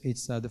fault.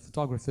 It's the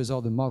photographers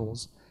or the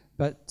models.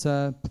 But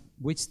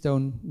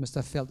Wheatstone must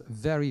have felt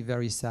very,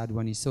 very sad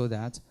when he saw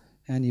that,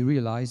 and he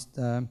realized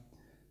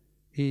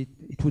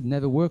it would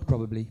never work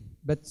probably.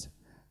 But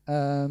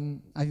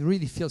I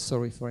really feel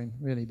sorry for him,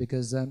 really,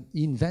 because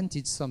he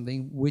invented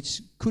something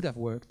which could have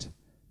worked,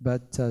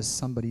 but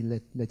somebody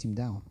let him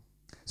down.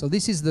 So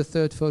this is the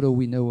third photo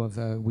we know of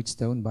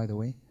Wheatstone, by the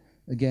way,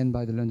 again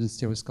by the London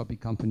Stereoscopic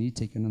Company,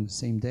 taken on the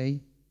same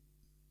day.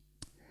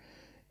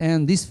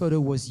 And this photo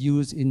was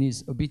used in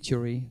his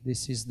obituary.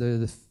 This is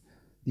an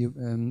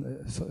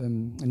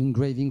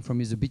engraving from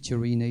his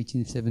obituary in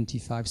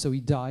 1875. So he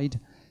died,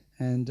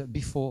 and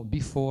before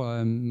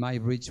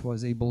Muybridge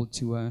was able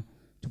to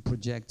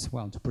project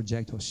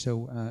or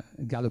show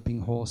a galloping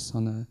horse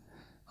on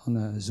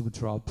a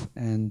zoetrope,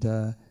 and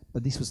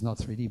but this was not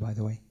 3D, by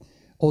the way.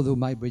 Although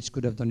Muybridge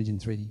could have done it in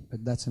 3D,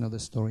 but that's another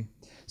story.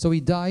 So he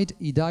died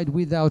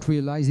without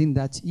realizing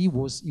that he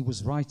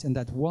was right, and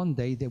that one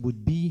day there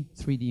would be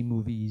 3D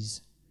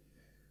movies.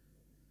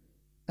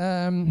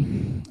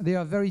 There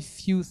are very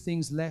few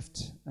things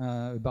left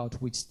about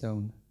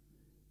Wheatstone.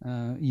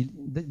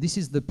 This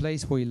is the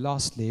place where he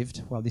last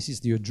lived. Well, this is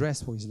the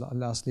address where he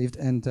last lived,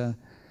 and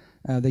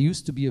there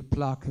used to be a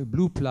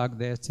blue plaque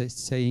there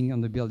saying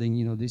on the building,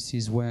 you know, this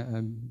is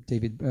where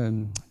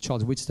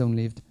Charles Wheatstone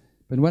lived.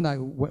 But when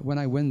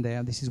I went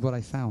there, this is what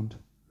I found.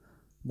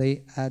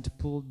 They had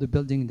pulled the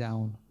building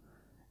down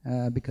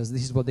because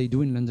this is what they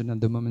do in London at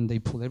the moment. They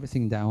pull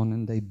everything down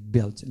and they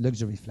build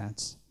luxury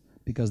flats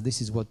because this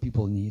is what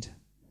people need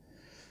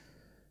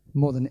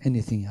more than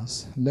anything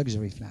else,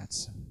 luxury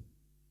flats.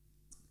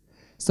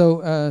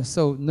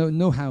 So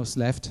no house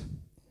left.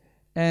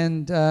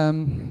 And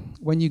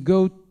when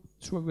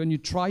you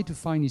try to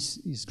find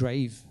his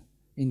grave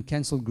in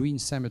Kensal Green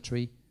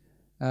Cemetery,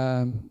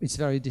 it's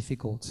very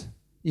difficult,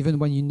 even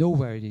when you know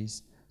where it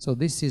is. So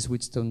this is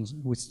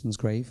Wheatstone's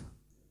grave.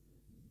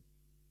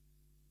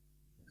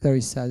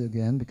 Very sad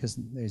again because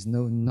there is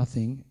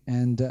nothing,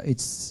 and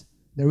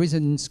there is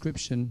an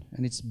inscription,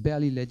 and it's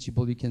barely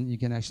legible. You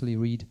can actually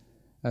read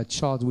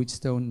Charles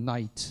Wheatstone,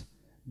 Knight,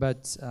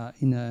 but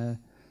in a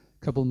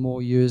couple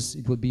more years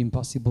it will be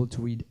impossible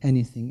to read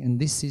anything. And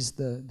this is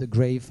the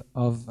grave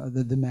of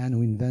the man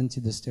who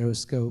invented the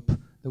stereoscope,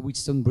 the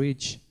Wheatstone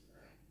bridge,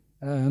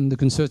 the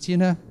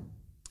concertina.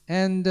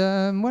 And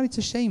well, it's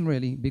a shame,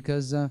 really,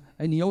 because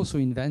and he also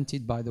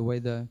invented, by the way,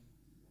 the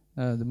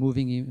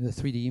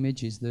 3D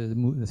images, the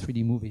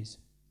 3D movies.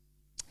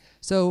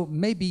 So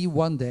maybe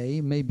one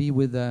day, maybe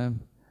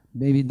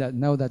that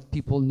now that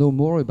people know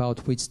more about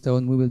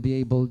Wheatstone, we will be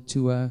able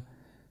to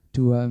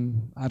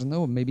I don't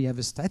know, maybe have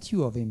a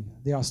statue of him.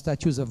 There are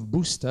statues of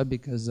Brewster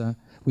because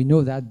we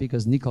know that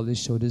because Nicholas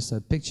showed us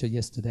a picture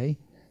yesterday.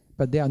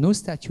 But there are no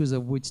statues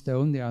of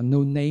Wheatstone. There are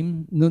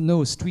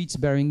no streets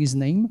bearing his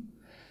name.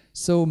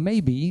 So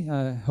maybe,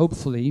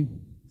 hopefully,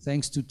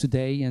 thanks to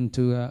today and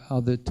to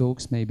other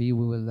talks, maybe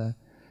we will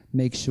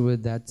make sure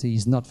that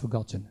he's not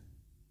forgotten.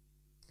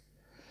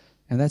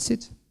 And that's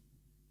it.